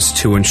documents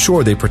to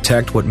ensure they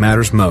protect what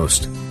matters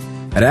most.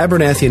 At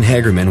Abernathy &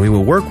 Hagerman, we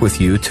will work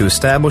with you to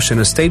establish an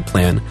estate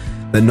plan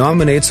that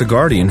nominates a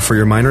guardian for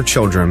your minor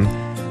children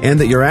and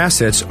that your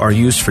assets are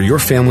used for your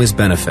family's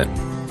benefit.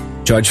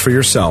 Judge for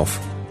yourself.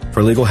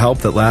 For legal help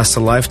that lasts a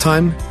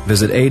lifetime,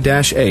 visit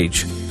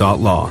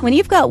a-h.law. When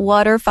you've got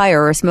water,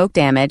 fire, or smoke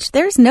damage,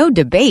 there's no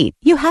debate.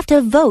 You have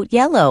to vote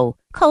yellow.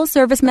 Call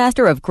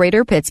ServiceMaster of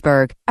Greater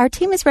Pittsburgh. Our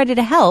team is ready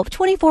to help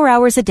 24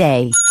 hours a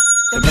day.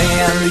 The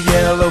man, the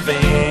yellow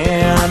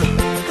van.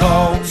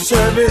 Call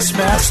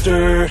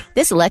ServiceMaster.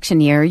 This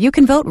election year, you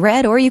can vote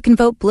red or you can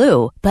vote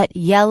blue, but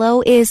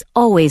yellow is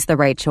always the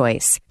right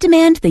choice.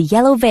 Demand the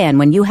yellow van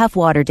when you have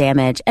water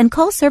damage and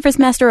call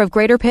ServiceMaster of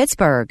Greater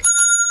Pittsburgh.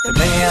 The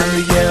man,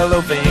 the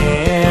yellow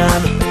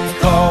van.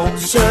 Call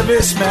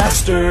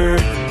ServiceMaster.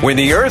 When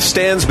the earth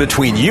stands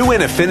between you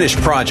and a finished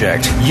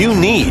project, you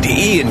need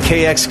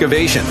E&K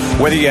Excavation.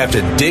 Whether you have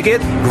to dig it,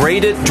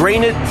 grade it,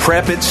 drain it,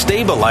 prep it,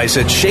 stabilize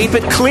it, shape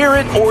it, clear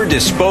it, or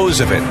dispose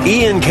of it,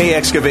 E&K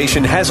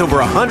Excavation has over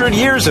 100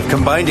 years of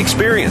combined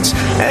experience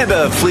and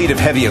a fleet of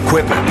heavy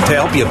equipment to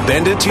help you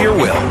bend it to your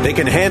will. They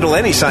can handle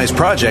any size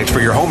project for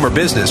your home or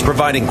business,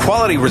 providing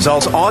quality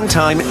results on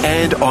time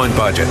and on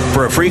budget.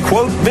 For a free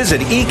quote,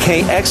 visit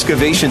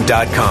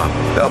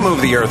ekexcavation.com. They'll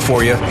move the earth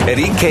for you at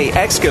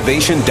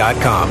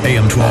ekexcavation.com.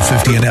 AM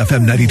 1250 and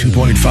FM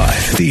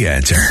 92.5. The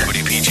Answer.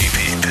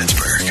 WPGP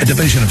Pittsburgh, a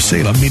division of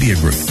Salem Media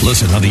Group.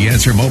 Listen on the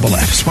Answer mobile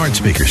app, smart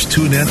speakers,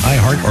 TuneIn,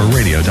 iHeart, or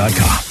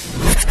radio.com.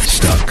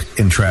 Stuck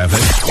in traffic?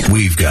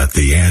 We've got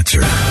the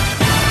answer.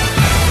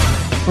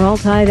 We're all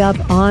tied up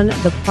on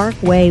the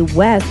Parkway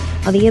West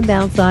on the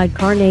inbound side,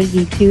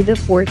 Carnegie to the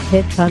Fort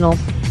Pitt Tunnel.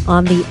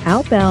 On the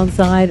outbound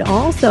side,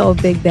 also a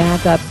big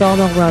backup,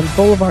 Sawmill Run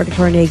Boulevard to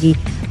Carnegie,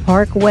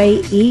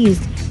 Parkway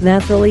East. And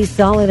that's really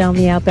solid on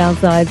the outbound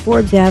side.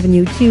 Forbes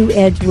Avenue to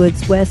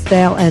Edgewoods,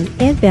 Westvale, and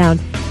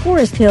inbound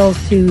Forest Hills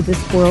to the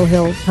Squirrel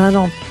Hill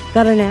Tunnel.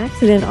 Got an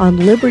accident on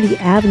Liberty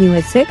Avenue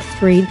at 6th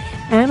Street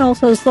and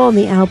also slow on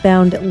the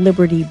outbound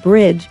Liberty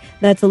Bridge.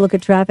 That's a look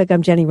at traffic.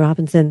 I'm Jenny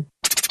Robinson.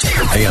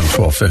 AM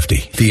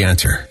 1250, The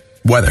Answer.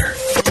 Weather.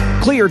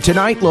 Clear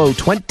tonight, low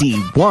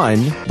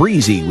 21.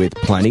 Breezy with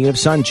plenty of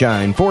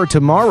sunshine. For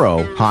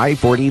tomorrow, high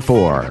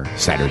 44.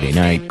 Saturday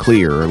night,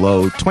 clear,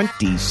 low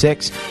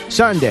 26.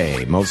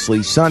 Sunday,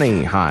 mostly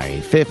sunny,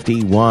 high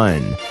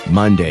 51.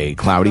 Monday,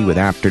 cloudy with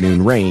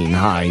afternoon rain,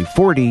 high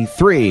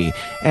 43.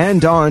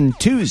 And on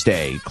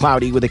Tuesday,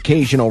 cloudy with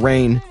occasional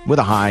rain with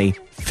a high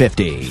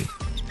 50.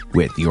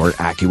 With your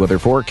AccuWeather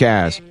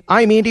forecast,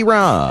 I'm Andy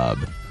Robb.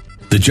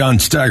 The John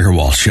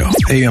Steigerwald Show,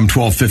 AM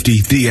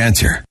 1250, The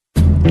Answer.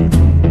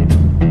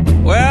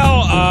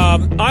 Well,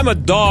 I'm a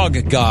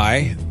dog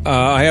guy.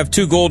 I have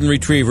 2 golden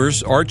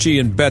retrievers, Archie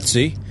and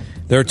Betsy.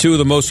 They're 2 of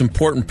the most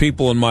important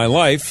people in my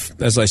life.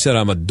 As I said,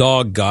 I'm a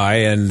dog guy,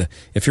 and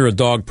if you're a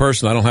dog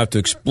person, I don't have to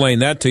explain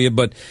that to you.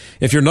 But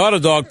if you're not a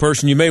dog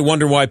person, you may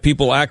wonder why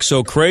people act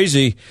so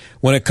crazy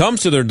when it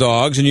comes to their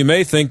dogs, and you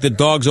may think that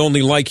dogs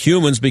only like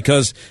humans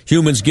because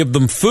humans give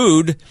them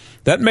food.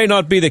 That may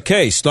not be the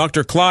case.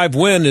 Dr. Clive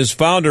Wynn is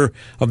founder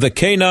of the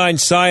Canine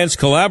Science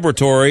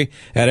Collaboratory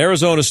at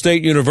Arizona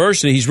State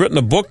University. He's written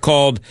a book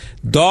called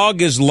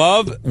Dog is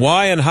Love,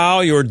 Why and How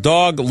Your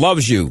Dog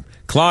Loves You.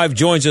 Clive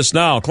joins us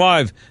now.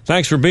 Clive,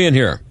 thanks for being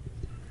here.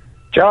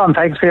 John,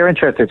 thanks for your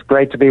interest. It's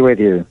great to be with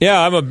you.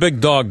 Yeah, I'm a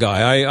big dog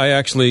guy. I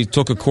actually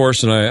took a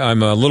course, and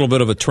I'm a little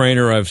bit of a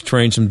trainer. I've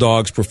trained some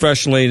dogs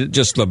professionally,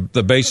 just the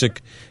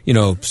basic,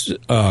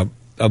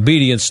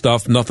 obedience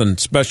stuff, nothing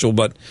special.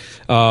 But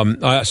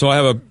so I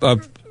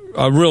have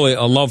a really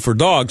love for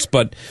dogs.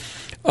 But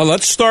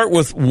let's start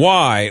with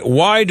why.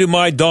 Why do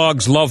my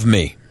dogs love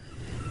me?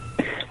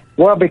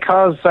 Well,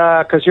 because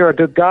you're a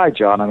good guy,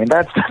 John. I mean,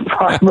 that's the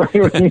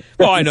primary reason.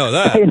 Oh, I know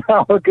that.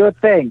 A good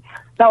thing.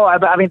 No,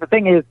 I mean, the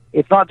thing is,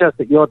 it's not just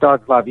that your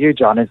dogs love you,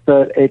 John. It's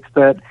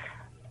that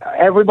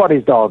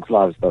everybody's dogs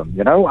loves them,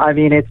 I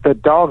mean, it's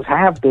that dogs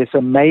have this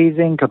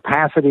amazing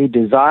capacity,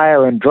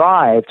 desire, and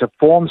drive to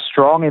form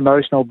strong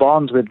emotional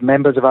bonds with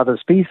members of other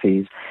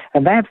species.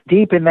 And that's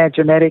deep in their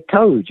genetic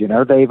code,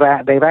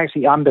 They've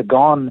actually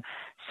undergone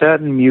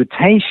certain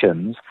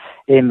mutations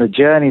in the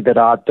journey that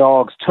our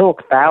dogs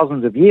took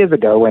thousands of years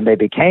ago when they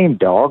became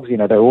dogs.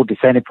 They're all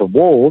descended from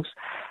wolves.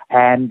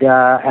 And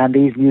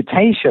these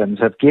mutations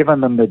have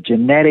given them the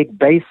genetic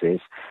basis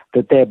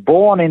that they're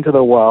born into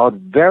the world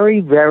very,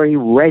 very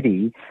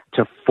ready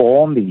to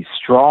form these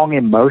strong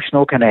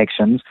emotional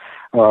connections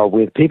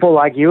with people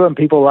like you and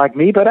people like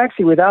me, but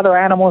actually with other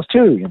animals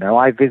too.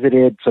 I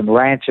visited some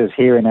ranchers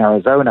here in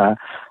Arizona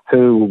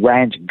who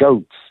ranch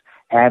goats,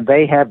 and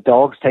they have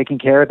dogs taking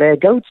care of their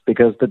goats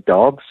because the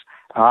dogs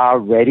are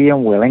ready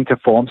and willing to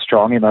form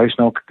strong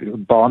emotional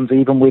bonds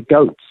even with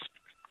goats.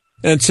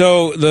 And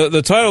so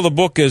the title of the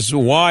book is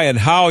Why and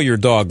How Your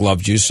Dog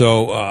Loves You.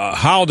 So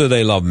how do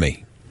they love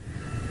me?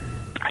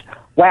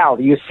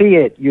 Well, you see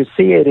it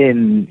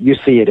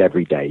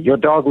every day. Your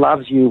dog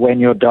loves you when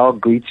your dog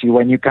greets you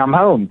when you come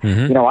home.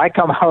 Mm-hmm. I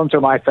come home to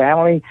my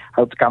family,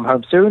 hope to come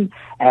home soon,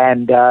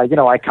 and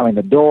I come in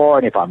the door,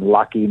 and if I'm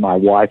lucky, my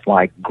wife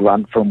might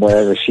grunt from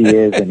wherever she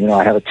is, and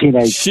I have a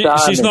teenage son.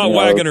 She's not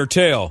wagging her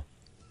tail.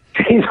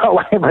 He's not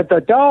away, but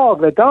the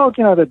dog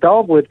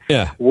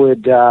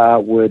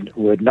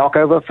would knock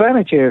over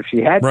furniture if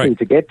she had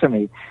to get to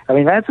me. I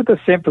mean, that's at the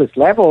simplest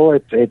level.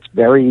 It's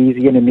very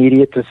easy and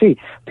immediate to see.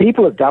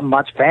 People have done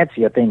much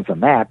fancier things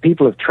than that.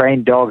 People have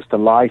trained dogs to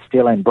lie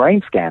still in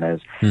brain scanners,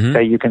 so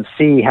you can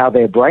see how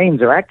their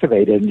brains are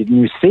activated. And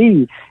you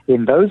see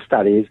in those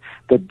studies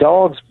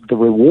the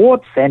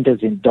reward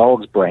centers in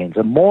dogs' brains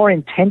are more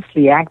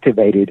intensely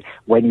activated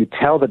when you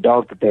tell the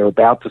dog that they're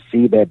about to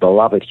see their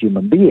beloved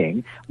human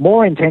being,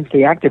 more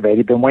intensely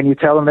activated than when you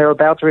tell them they're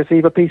about to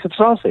receive a piece of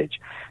sausage.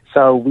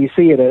 So we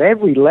see it at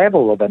every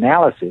level of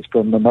analysis,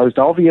 from the most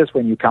obvious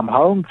when you come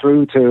home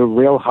through to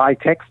real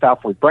high-tech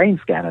stuff with brain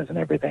scanners and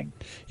everything.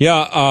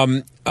 Yeah,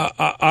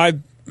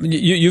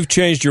 you've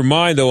changed your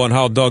mind, though, on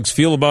how dogs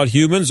feel about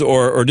humans,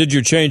 or did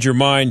you change your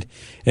mind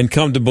and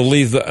come to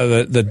believe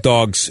that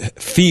dogs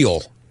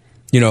feel?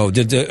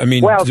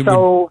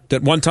 That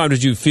one time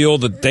did you feel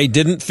that they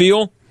didn't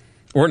feel?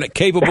 Weren't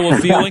capable of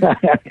feeling?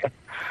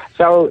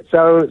 So,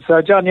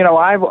 John,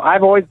 I've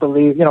always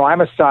believed,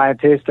 I'm a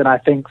scientist, and I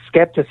think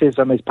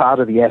skepticism is part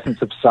of the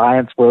essence of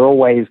science. We're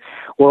always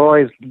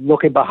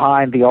looking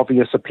behind the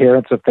obvious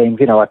appearance of things.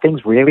 Are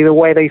things really the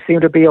way they seem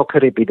to be, or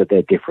could it be that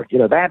they're different?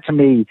 That to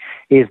me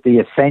is the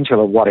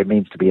essential of what it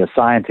means to be a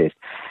scientist.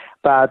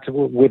 But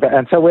with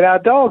our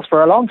dogs,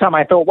 for a long time,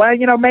 I thought, well,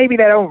 maybe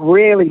they don't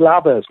really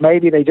love us.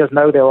 Maybe they just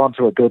know they're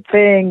onto a good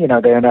thing.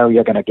 They know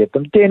you're going to give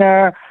them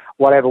dinner,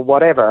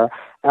 whatever.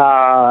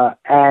 But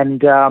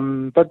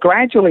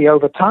gradually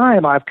over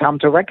time, I've come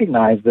to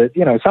recognize that,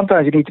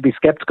 sometimes you need to be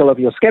skeptical of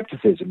your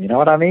skepticism, you know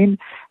what I mean?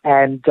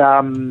 And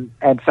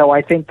so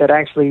I think that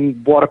actually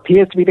what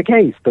appears to be the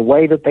case, the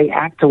way that they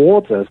act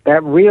towards us,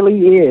 that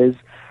really is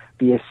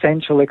the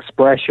essential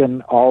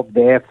expression of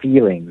their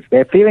feelings.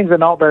 Their feelings are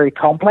not very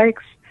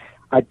complex.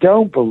 I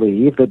don't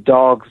believe that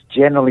dogs,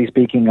 generally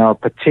speaking, are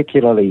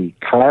particularly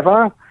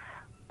clever,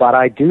 but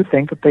I do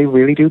think that they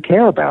really do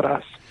care about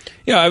us.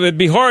 Yeah, it would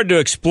be hard to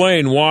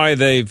explain why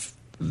they've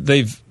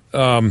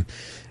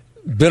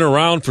been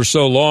around for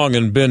so long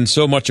and been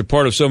so much a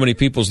part of so many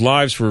people's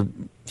lives for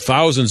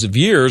thousands of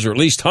years, or at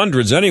least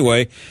hundreds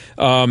anyway,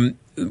 that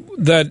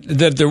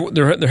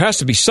there has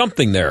to be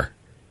something there.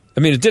 I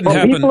mean, it didn't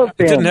happen.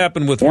 It didn't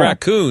happen with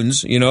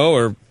raccoons,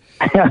 or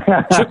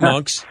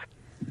chipmunks.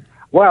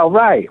 Well,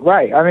 right.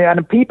 I mean,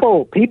 and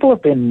people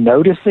have been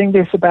noticing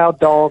this about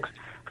dogs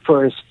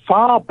for as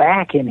far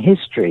back in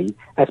history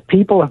as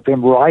people have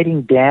been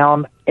writing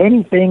down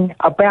anything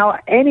about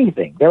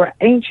anything. There are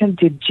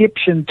ancient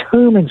Egyptian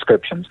tomb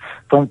inscriptions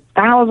from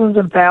thousands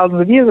and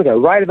thousands of years ago,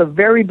 right at the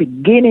very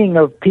beginning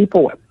of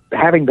people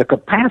having the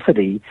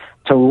capacity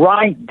to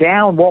write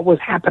down what was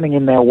happening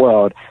in their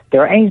world.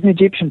 There are ancient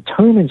Egyptian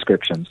tomb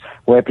inscriptions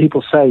where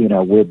people say,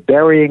 we're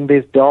burying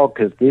this dog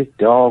because this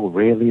dog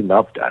really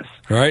loved us.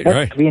 Right, That's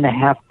right.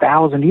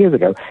 3,500 years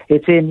ago.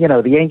 It's in,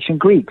 the ancient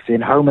Greeks,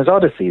 in Homer's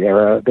Odyssey. There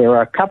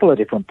are a couple of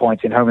different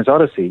points in Homer's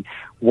Odyssey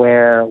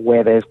where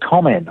there's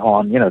comment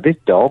on, this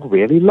dog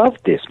really loved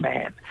this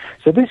man.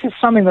 So this is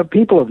something that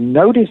people have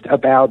noticed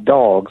about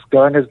dogs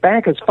going as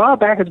far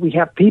back as we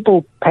have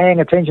people paying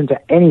attention to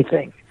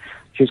anything,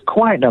 which is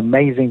quite an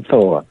amazing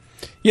thought.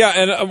 Yeah,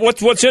 and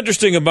what's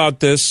interesting about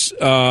this, is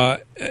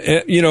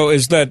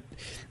that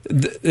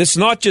it's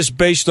not just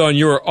based on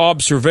your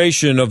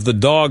observation of the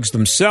dogs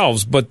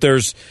themselves, but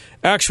there's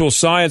actual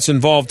science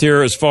involved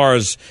here as far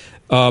as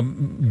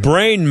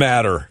brain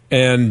matter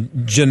and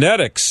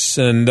genetics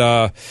and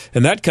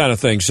that kind of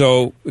thing.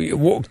 So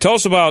tell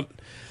us about,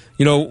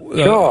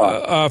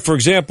 Sure. For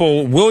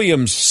example,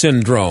 Williams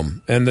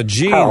syndrome and the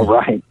gene. Oh,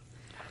 right.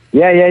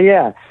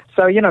 Yeah.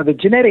 So, the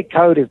genetic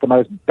code is the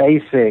most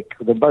basic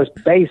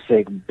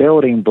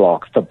building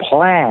blocks. The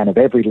plan of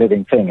every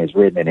living thing is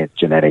written in its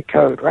genetic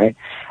code, right?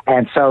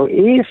 And so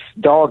if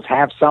dogs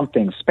have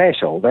something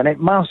special, then it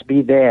must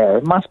be there.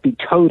 It must be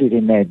coded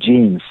in their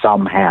genes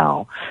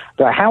somehow.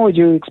 But how would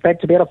you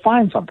expect to be able to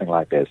find something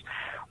like this?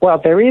 Well,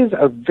 there is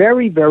a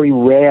very, very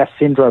rare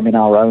syndrome in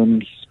our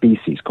own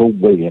species called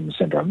Williams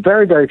syndrome.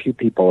 Very, very few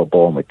people are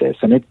born with this,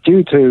 and it's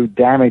due to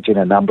damage in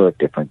a number of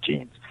different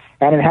genes.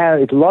 And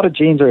a lot of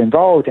genes are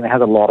involved, and it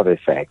has a lot of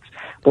effects.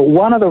 But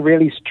one of the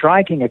really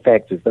striking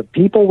effects is that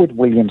people with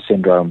Williams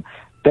syndrome,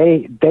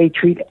 they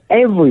treat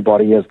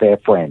everybody as their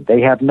friend.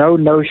 They have no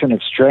notion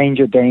of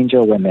stranger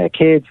danger when they're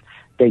kids.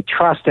 They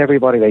trust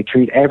everybody. They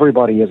treat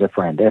everybody as a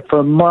friend. They're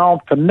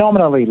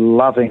phenomenally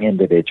loving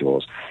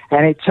individuals.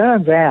 And it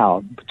turns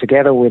out,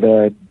 together with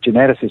a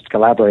geneticist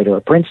collaborator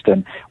at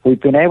Princeton,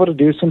 we've been able to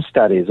do some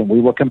studies, and we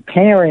were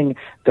comparing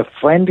the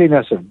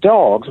friendliness of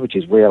dogs, which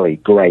is really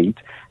great,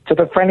 to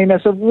the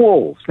friendliness of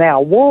wolves. Now,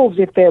 wolves,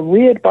 if they're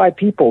reared by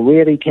people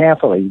really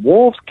carefully,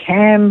 wolves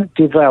can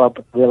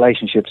develop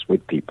relationships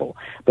with people,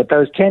 but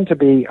those tend to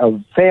be a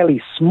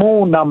fairly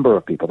small number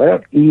of people. They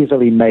don't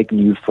easily make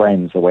new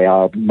friends the way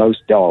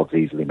most dogs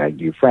easily make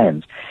new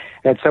friends.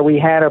 And so we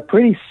had a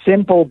pretty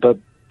simple but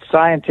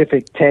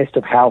scientific test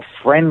of how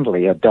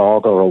friendly a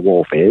dog or a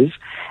wolf is,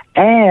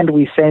 and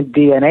we sent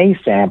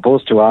DNA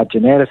samples to our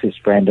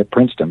geneticist friend at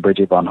Princeton,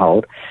 Bridget von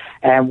Holt,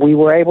 and we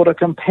were able to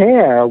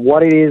compare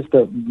what it is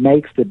that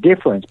makes the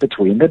difference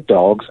between the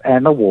dogs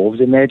and the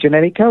wolves in their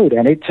genetic code.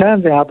 And it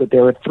turns out that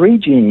there are 3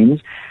 genes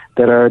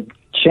that are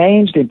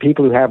changed in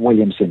people who have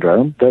Williams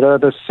syndrome that are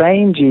the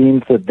same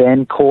genes that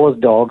then cause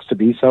dogs to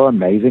be so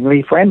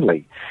amazingly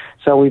friendly.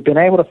 So we've been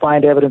able to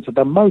find evidence at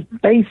the most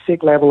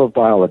basic level of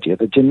biology, at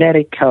the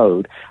genetic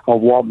code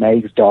of what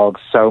makes dogs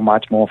so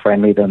much more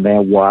friendly than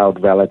their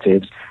wild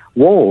relatives,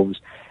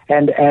 wolves.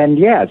 And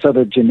so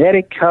the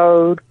genetic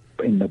code,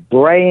 in the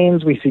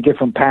brains, we see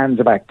different patterns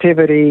of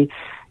activity.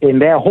 In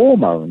their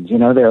hormones,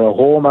 there are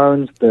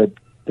hormones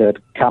that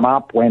come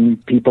up when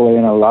people are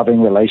in a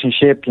loving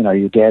relationship.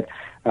 You get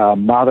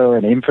mother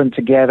and infant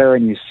together,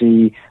 and you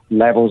see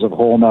levels of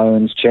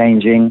hormones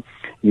changing.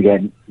 You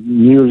get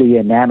newly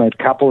enamored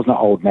couples,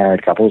 not old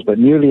married couples, but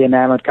newly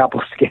enamored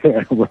couples together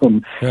in a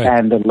room, right,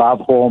 and the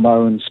love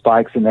hormone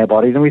spikes in their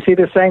bodies. And we see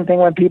the same thing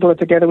when people are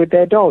together with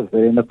their dogs.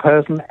 That in the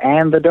person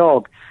and the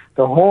dog,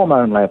 the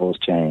hormone levels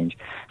change.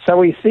 So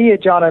we see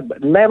it, John,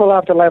 at level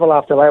after level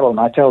after level. And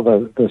I tell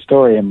the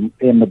story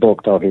in the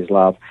book, Dog is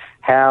Love,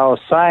 how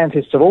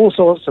scientists of all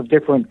sorts of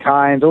different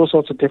kinds, all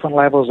sorts of different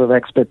levels of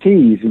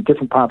expertise in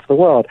different parts of the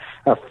world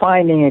are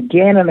finding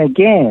again and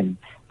again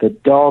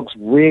that dogs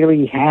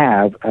really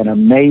have an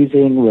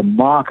amazing,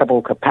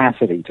 remarkable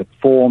capacity to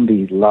form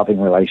these loving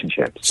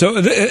relationships. So,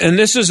 and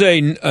this is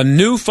a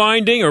new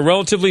finding, a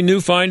relatively new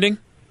finding?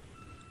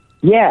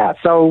 Yeah,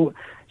 so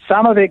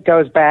some of it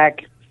goes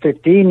back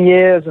 15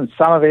 years, and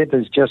some of it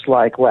is just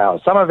like,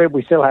 wow, some of it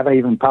we still haven't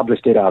even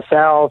published it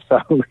ourselves, so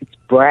it's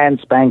brand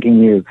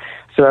spanking new.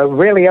 So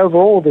really,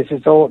 overall, this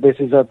is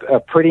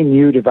a pretty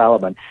new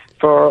development.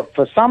 For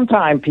some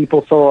time,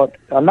 people thought,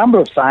 a number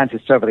of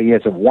scientists over the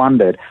years have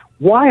wondered,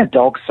 why are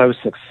dogs so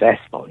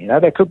successful?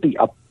 There could be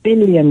 1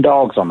 billion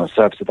dogs on the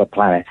surface of the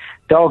planet.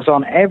 Dogs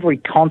on every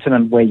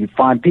continent where you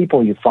find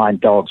people, you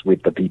find dogs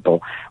with the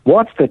people.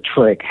 What's the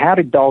trick? How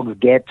did dogs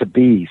get to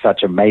be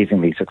such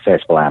amazingly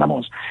successful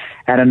animals?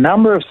 And a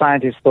number of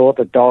scientists thought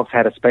that dogs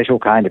had a special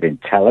kind of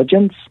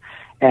intelligence,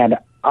 and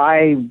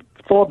I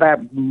thought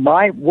that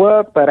might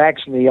work, but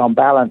actually, on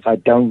balance, I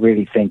don't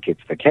really think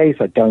it's the case.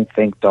 I don't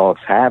think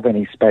dogs have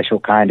any special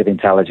kind of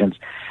intelligence.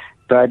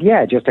 But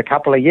yeah, just a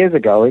couple of years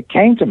ago, it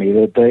came to me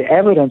that the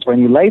evidence, when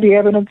you lay the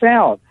evidence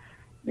out,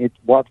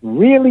 what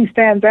really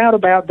stands out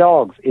about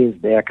dogs is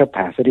their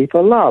capacity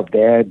for love,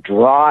 their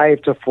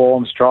drive to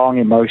form strong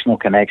emotional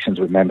connections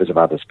with members of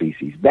other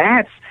species.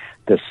 That's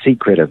the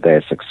secret of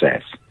their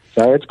success.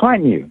 So it's quite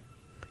new.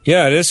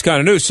 Yeah, it is kind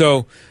of new.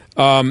 So,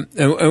 and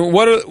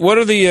what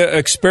are the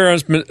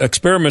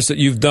experiments that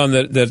you've done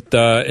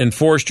that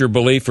enforced your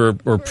belief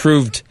or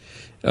proved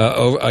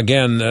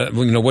again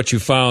what you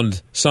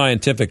found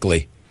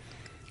scientifically?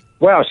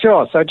 Well,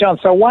 sure. So, John,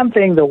 one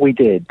thing that we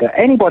did that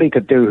anybody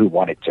could do who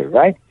wanted to,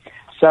 right?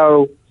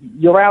 So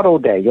you're out all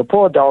day. Your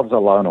poor dog's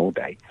alone all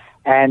day.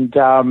 And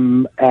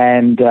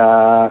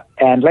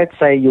let's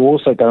say you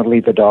also don't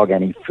leave the dog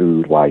any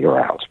food while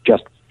you're out,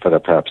 just for the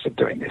purpose of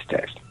doing this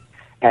test.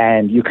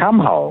 And you come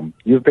home,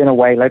 you've been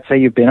away, let's say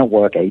you've been at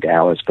work 8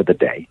 hours for the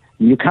day.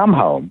 You come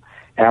home,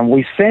 and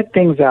we set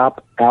things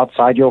up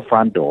outside your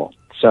front door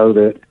so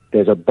that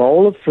there's a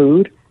bowl of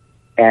food,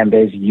 and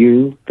there's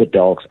you, the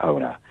dog's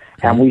owner.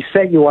 And we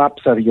set you up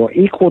so that you're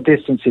equal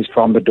distances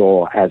from the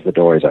door as the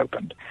door is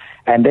opened.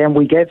 And then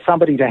we get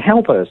somebody to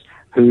help us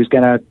who's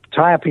going to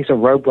tie a piece of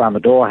rope around the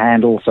door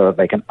handle so that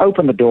they can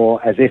open the door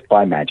as if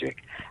by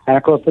magic. And,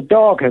 of course, the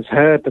dog has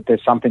heard that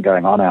there's something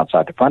going on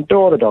outside the front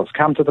door. The dog's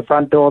come to the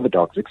front door. The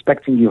dog's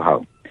expecting you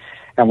home.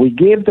 And we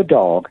give the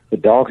dog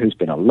who's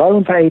been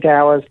alone for 8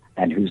 hours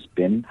and who's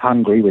been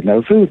hungry with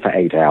no food for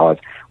 8 hours,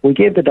 we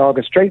give the dog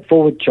a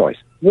straightforward choice.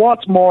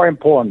 What's more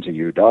important to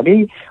you,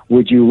 doggy?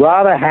 Would you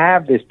rather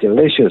have this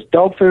delicious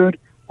dog food,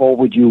 or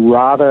would you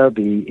rather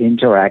be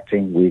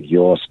interacting with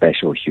your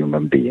special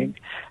human being?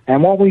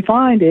 And what we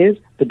find is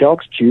the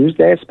dogs choose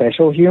their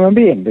special human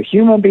being. The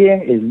human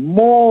being is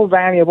more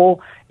valuable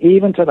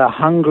even to the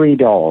hungry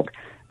dog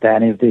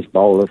than is this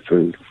bowl of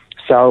food.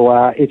 So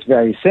it's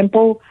very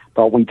simple,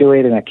 but we do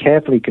it in a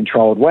carefully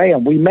controlled way,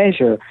 and we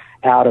measure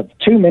out of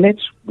 2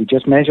 minutes, we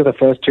just measure the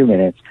first 2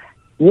 minutes,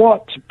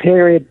 what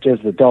period does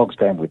the dog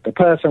spend with the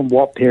person?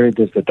 What period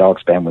does the dog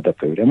spend with the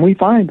food? And we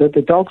find that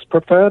the dogs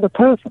prefer the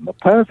person. The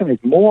person is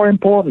more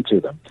important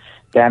to them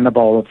than the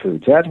bowl of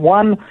food. So that's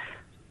one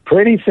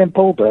pretty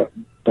simple but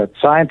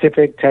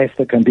scientific test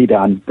that can be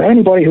done.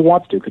 Anybody who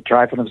wants to could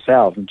try for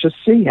themselves and just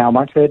see how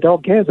much their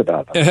dog cares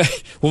about them.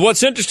 Well,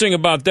 what's interesting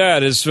about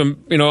that is from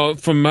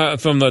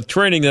the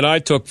training that I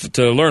took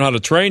to learn how to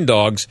train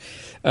dogs,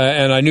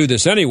 and I knew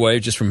this anyway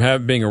just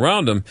from being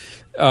around them,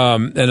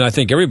 and I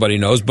think everybody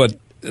knows, but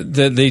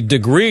the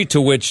degree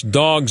to which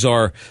dogs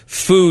are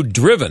food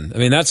driven. I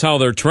mean, that's how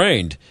they're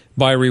trained,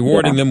 by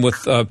rewarding them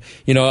with, you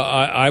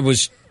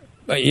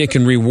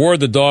can reward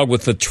the dog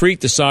with a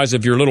treat the size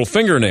of your little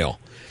fingernail.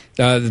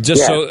 And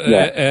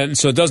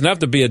so it doesn't have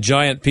to be a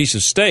giant piece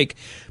of steak.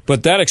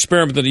 But that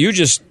experiment that you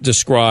just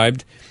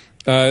described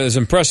is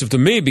impressive to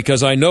me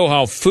because I know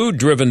how food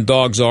driven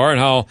dogs are and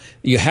how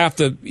you have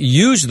to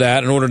use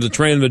that in order to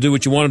train them to do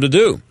what you want them to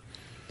do.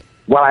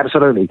 Well,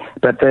 absolutely.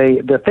 But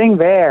the thing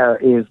there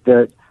is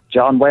that,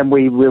 John, when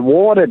we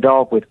reward a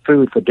dog with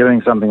food for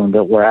doing something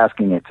that we're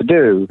asking it to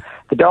do,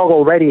 the dog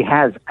already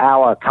has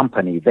our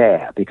company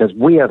there because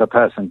we are the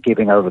person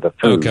giving over the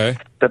food. Okay.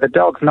 So the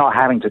dog's not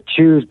having to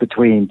choose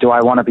between, do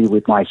I want to be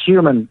with my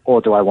human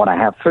or do I want to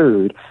have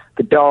food?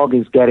 The dog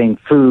is getting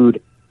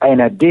food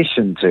in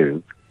addition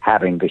to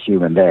having the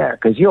human there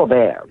because you're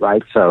there,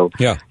 right? So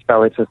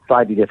it's a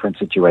slightly different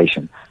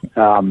situation.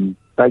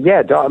 But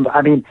yeah,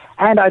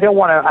 and I don't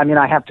want to,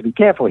 I have to be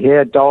careful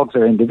here. Dogs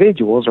are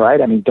individuals,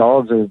 right? I mean,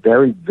 dogs are a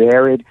very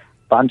varied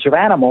bunch of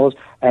animals,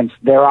 and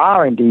there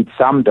are indeed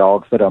some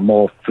dogs that are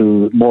more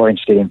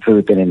interested in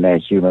food than in their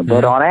human.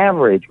 But on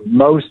average,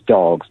 most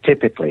dogs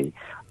typically,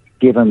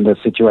 given the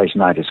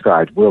situation I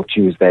described, will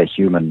choose their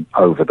human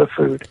over the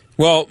food.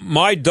 Well,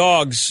 my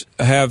dogs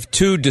have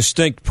two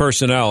distinct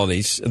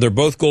personalities. They're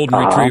both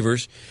golden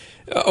retrievers.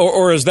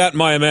 Or is that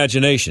my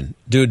imagination?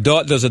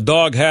 Does a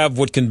dog have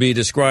what can be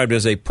described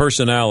as a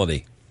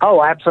personality?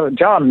 Oh, absolutely,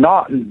 John.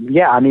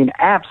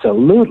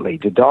 Absolutely.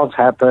 Do dogs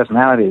have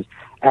personalities?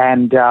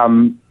 And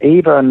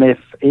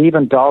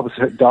even dogs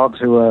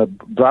who are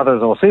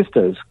brothers or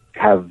sisters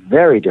have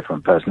very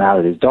different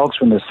personalities. Dogs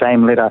from the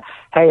same litter.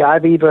 Hey,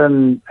 I've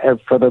even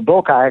for the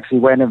book, I actually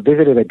went and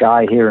visited a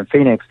guy here in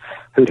Phoenix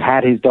who'd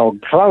had his dog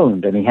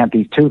cloned, and he had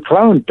these two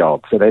cloned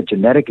dogs. So they're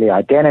genetically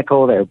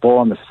identical. They were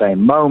born the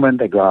same moment.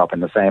 They grow up in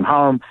the same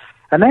home.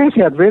 And they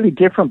actually have really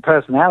different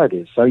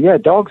personalities. So, yeah,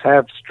 dogs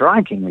have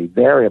strikingly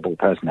variable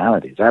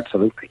personalities,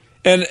 absolutely.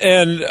 And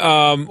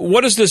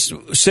what does this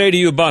say to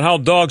you about how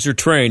dogs are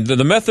trained?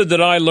 The method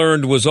that I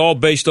learned was all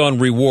based on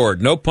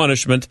reward, no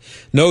punishment,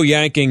 no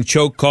yanking,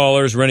 choke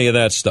collars, or any of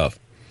that stuff.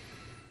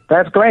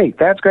 That's great.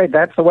 That's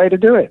the way to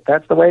do it.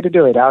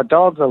 Our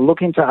dogs are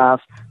looking to us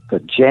for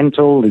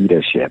gentle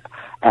leadership.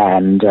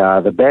 And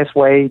the best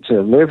way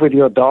to live with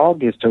your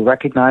dog is to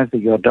recognize that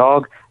your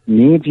dog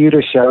needs you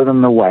to show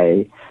them the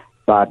way,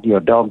 but your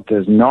dog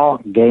does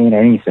not gain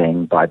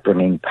anything by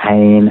bringing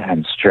pain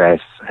and stress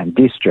and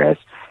distress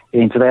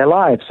into their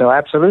lives. So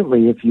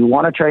absolutely, if you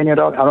want to train your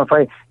dog, I'm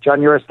afraid,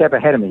 John, you're a step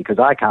ahead of me because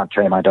I can't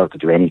train my dog to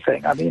do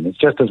anything. I mean, it's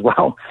just as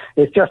well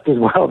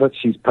that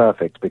she's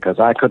perfect because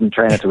I couldn't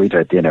train her to eat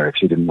her dinner if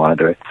she didn't want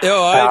to do it.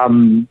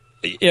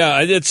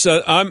 It's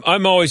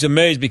I'm always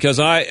amazed because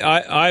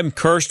I'm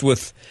cursed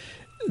with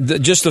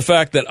just the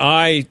fact that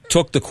I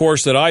took the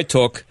course that I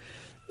took,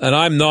 and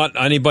I'm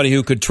not anybody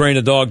who could train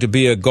a dog to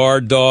be a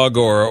guard dog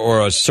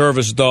or a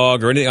service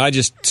dog or anything. I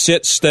just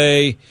sit,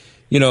 stay,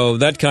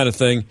 that kind of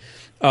thing.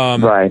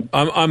 Right.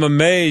 I'm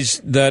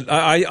amazed that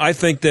I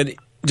think that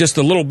just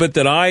a little bit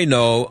that I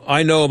know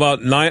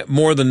about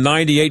more than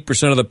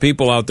 98% of the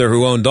people out there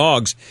who own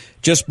dogs,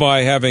 just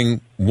by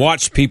having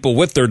watched people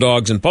with their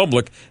dogs in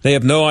public, they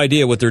have no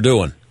idea what they're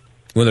doing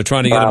when they're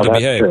trying to get them to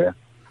behave. True.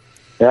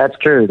 That's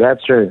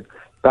true.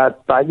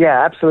 But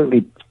yeah,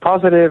 absolutely.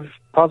 Positive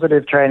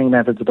training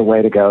methods are the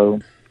way to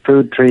go.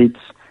 Food treats.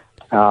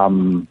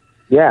 And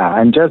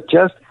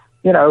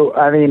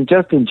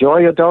just enjoy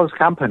your dog's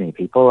company,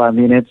 people. I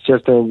mean, it's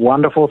just a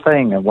wonderful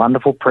thing, a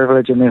wonderful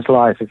privilege in this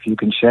life. If you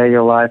can share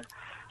your life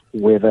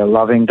with a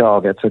loving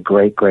dog, it's a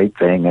great, great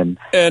thing. And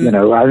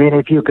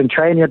if you can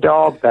train your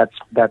dog,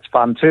 that's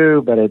fun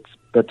too.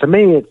 But to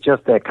me, it's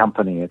just their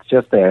company. It's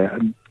just their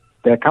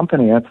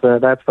company. That's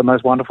the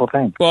most wonderful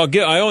thing. Well,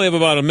 I only have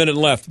about a minute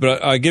left,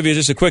 but I'll give you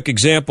just a quick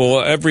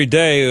example. Every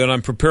day when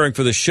I'm preparing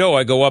for the show,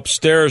 I go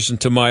upstairs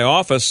into my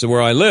office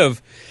where I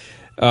live,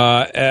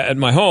 at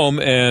my home,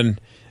 and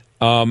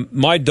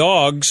my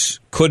dogs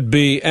could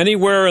be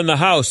anywhere in the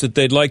house that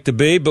they'd like to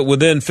be, but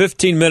within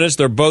 15 minutes,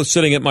 they're both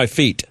sitting at my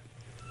feet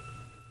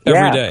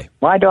every day.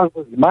 My dog's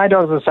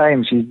the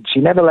same. She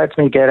never lets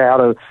me get out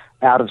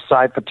of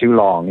sight for too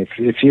long. If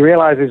she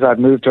realizes I've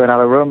moved to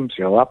another room,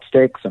 she'll up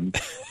sticks and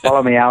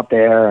follow me out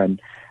there,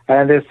 and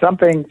there's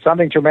something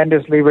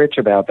tremendously rich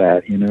about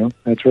that,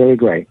 That's really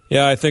great.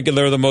 Yeah, I think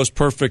they're the most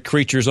perfect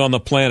creatures on the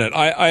planet.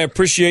 I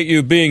appreciate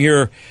you being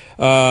here,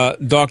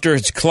 Doctor.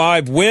 It's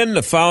Clive Wynn,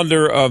 the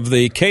founder of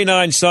the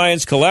Canine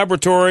Science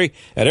Collaboratory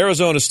at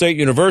Arizona State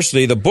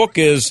University. The book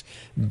is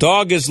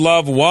Dog is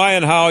Love, Why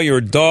and How Your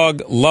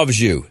Dog Loves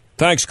You.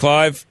 Thanks,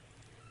 Clive.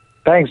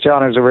 Thanks,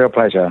 John. It was a real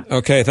pleasure.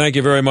 Okay, thank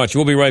you very much.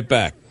 We'll be right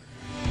back.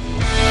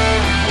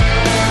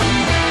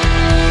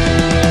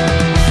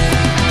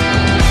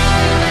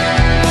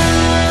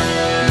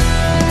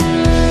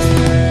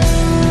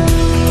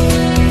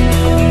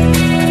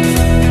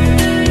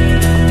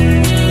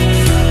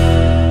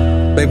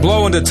 They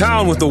blow into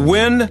town with the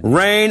wind,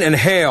 rain, and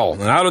hail.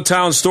 And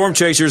out-of-town storm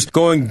chasers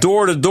going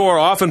door to door,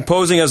 often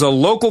posing as a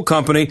local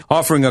company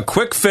offering a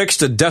quick fix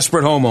to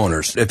desperate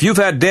homeowners. If you've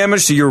had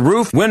damage to your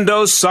roof,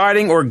 windows,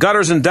 siding, or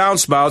gutters and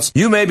downspouts,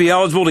 you may be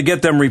eligible to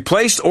get them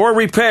replaced or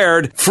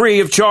repaired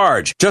free of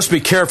charge. Just be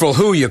careful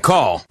who you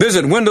call.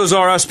 Visit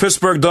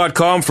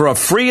WindowsRUsPittsburgh.com for a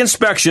free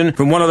inspection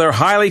from one of their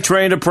highly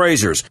trained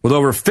appraisers. With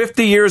over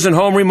 50 years in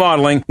home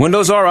remodeling,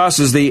 Windows R Us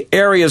is the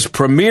area's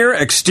premier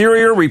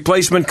exterior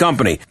replacement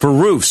company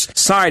for roofs,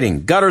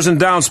 siding, gutters and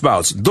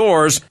downspouts,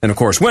 doors, and of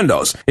course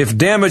windows. If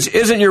damage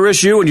isn't your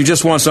issue and you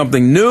just want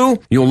something new,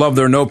 you'll love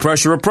their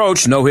no-pressure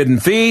approach, no hidden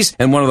fees,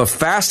 and one of the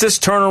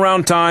fastest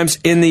turnaround times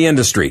in the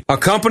industry. A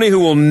company who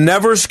will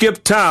never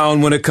skip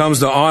town when it comes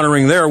to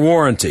honoring their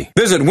warranty.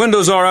 Visit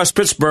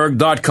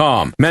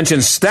WindowsRUsPittsburgh.com.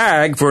 Mention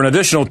STAG for an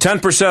additional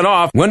 10%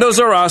 off. Windows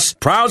R Us,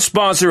 proud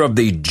sponsor of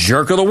the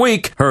Jerk of the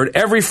Week, heard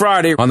every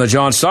Friday on the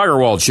John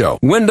Steigerwald Show.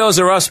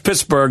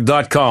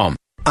 WindowsRUsPittsburgh.com.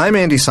 I'm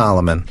Andy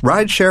Solomon.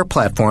 Rideshare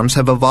platforms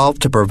have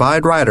evolved to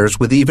provide riders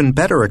with even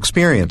better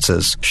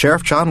experiences.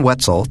 Sheriff John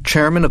Wetzel,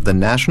 chairman of the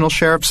National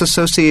Sheriff's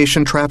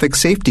Association Traffic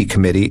Safety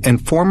Committee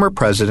and former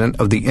president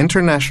of the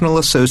International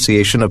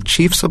Association of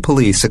Chiefs of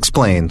Police,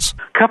 explains.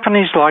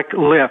 Companies like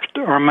Lyft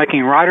are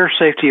making rider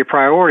safety a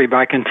priority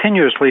by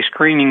continuously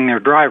screening their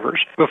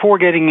drivers. Before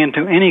getting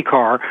into any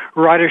car,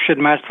 riders should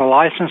match the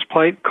license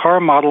plate,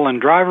 car model,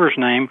 and driver's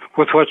name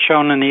with what's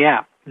shown in the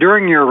app.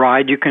 During your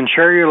ride, you can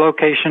share your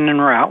location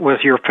and route with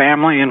your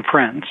family and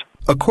friends.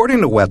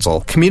 According to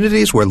Wetzel,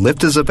 communities where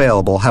Lyft is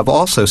available have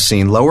also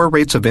seen lower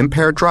rates of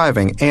impaired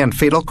driving and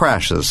fatal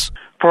crashes.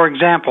 For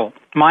example,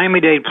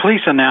 Miami-Dade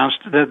police announced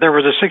that there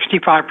was a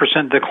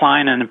 65%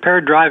 decline in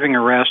impaired driving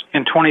arrests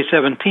in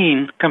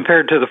 2017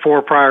 compared to the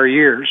 4 prior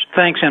years,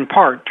 thanks in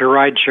part to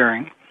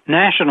ride-sharing.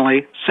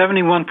 Nationally,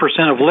 71%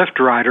 of Lyft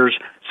riders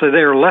say they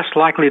are less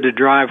likely to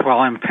drive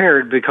while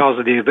impaired because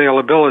of the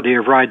availability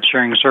of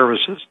ride-sharing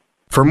services.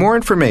 For more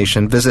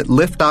information, visit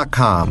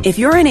Lyft.com. If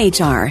you're in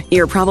HR,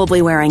 you're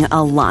probably wearing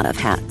a lot of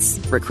hats.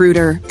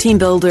 Recruiter, team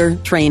builder,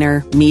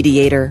 trainer,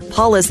 mediator,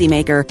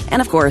 policymaker,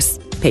 and of course,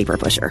 paper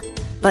pusher.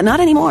 But not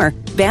anymore.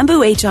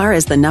 Bamboo HR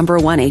is the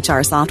 #1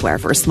 HR software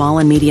for small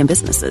and medium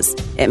businesses.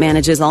 It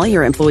manages all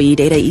your employee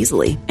data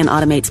easily and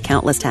automates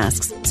countless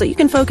tasks, so you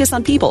can focus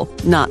on people,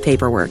 not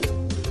paperwork.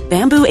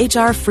 Bamboo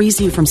HR frees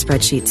you from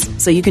spreadsheets,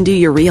 so you can do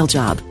your real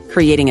job,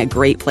 creating a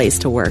great place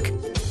to work.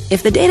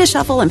 If the data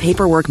shuffle and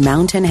paperwork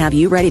mountain have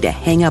you ready to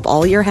hang up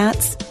all your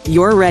hats,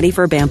 you're ready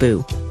for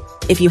Bamboo.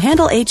 If you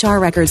handle HR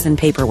records and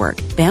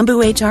paperwork, Bamboo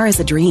HR is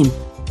a dream.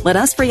 Let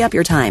us free up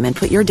your time and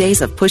put your days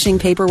of pushing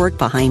paperwork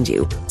behind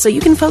you so you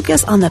can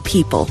focus on the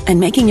people and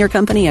making your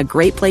company a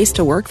great place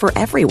to work for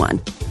everyone.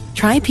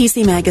 Try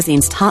PC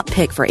Magazine's top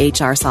pick for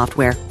HR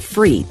software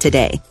free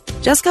today.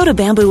 Just go to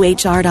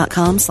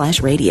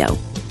bamboohr.com/radio.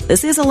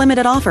 This is a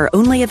limited offer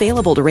only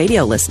available to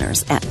radio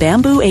listeners at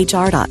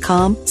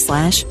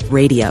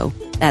bamboohr.com/radio.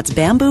 That's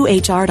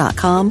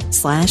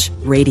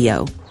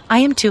bamboohr.com/radio. I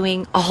am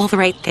doing all the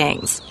right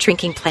things,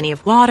 drinking plenty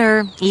of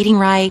water, eating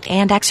right,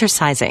 and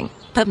exercising.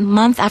 But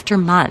month after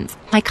month,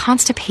 my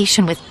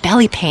constipation with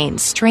belly pain,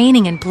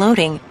 straining, and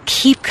bloating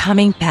keep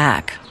coming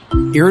back.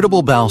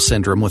 Irritable bowel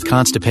syndrome with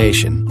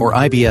constipation, or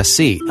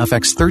IBS-C,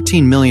 affects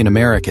 13 million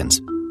Americans.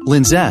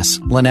 Linzess,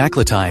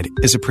 linaclotide,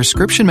 is a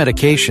prescription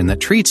medication that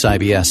treats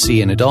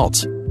IBS-C in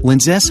adults.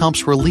 Linzess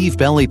helps relieve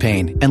belly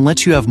pain and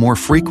lets you have more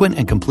frequent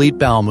and complete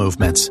bowel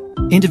movements.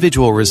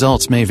 Individual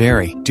results may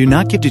vary. Do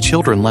not give to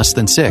children less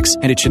than 6,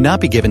 and it should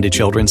not be given to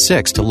children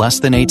 6 to less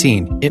than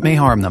 18. It may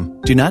harm them.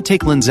 Do not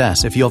take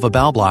Linzess if you have a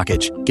bowel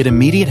blockage. Get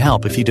immediate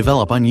help if you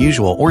develop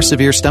unusual or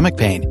severe stomach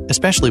pain,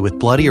 especially with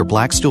bloody or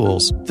black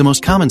stools. The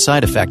most common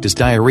side effect is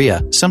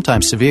diarrhea,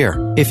 sometimes severe.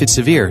 If it's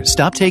severe,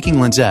 stop taking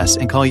Linzess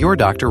and call your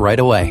doctor right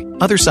away.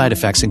 Other side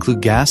effects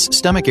include gas,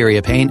 stomach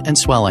area pain, and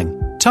swelling.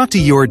 Talk to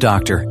your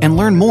doctor and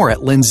learn more at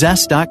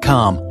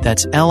linzess.com.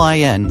 That's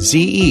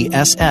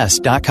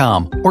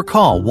LINZESS.com. Or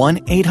call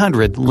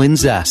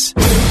 1-800-LINZESS.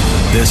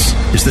 This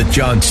is the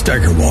John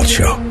Steigerwald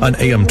Show on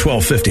AM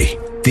 1250.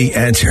 The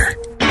Answer.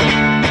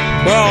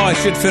 Well, I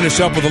should finish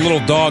up with a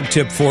little dog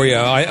tip for you.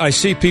 I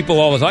see people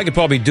all the time. I could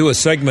probably do a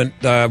segment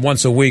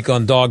once a week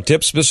on dog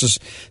tips. This is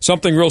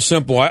something real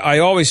simple. I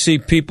always see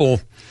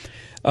people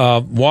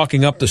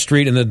walking up the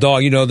street, and the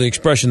dog, you know the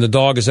expression, the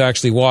dog is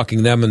actually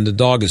walking them and the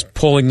dog is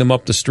pulling them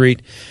up the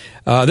street.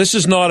 This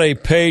is not a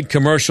paid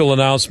commercial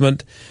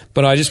announcement,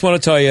 but I just want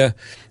to tell you,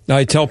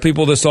 I tell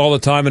people this all the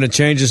time, and it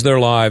changes their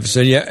lives.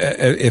 And yeah,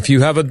 if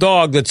you have a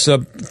dog that's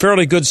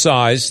fairly good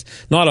size,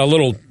 not a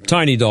little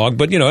tiny dog,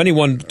 but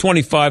anyone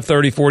 25,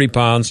 30, 40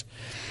 pounds,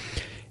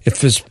 if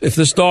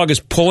this dog is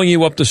pulling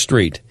you up the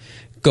street,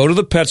 go to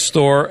the pet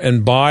store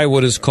and buy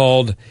what is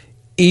called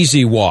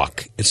Easy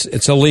Walk.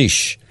 It's a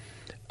leash.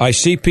 I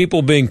see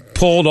people being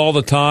pulled all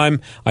the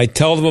time. I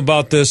tell them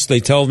about this. They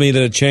tell me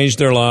that it changed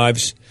their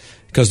lives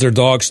because their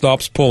dog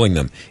stops pulling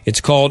them. It's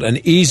called an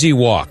Easy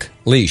Walk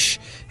leash.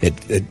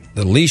 The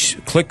leash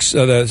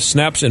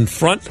snaps in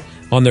front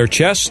on their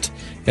chest,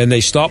 and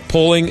they stop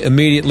pulling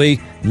immediately.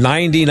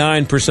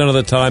 99% of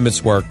the time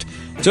it's worked.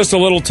 Just a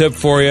little tip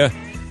for you.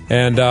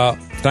 And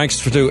thanks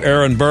to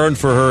Erin Byrne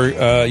for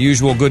her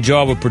usual good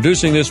job of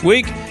producing this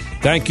week.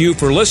 Thank you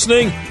for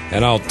listening,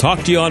 and I'll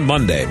talk to you on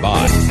Monday.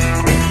 Bye.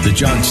 The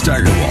John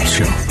Steigerwald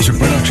Show is a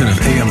production of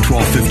AM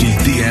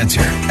 1250 The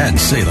Answer and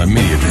Salem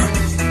Media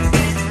Group.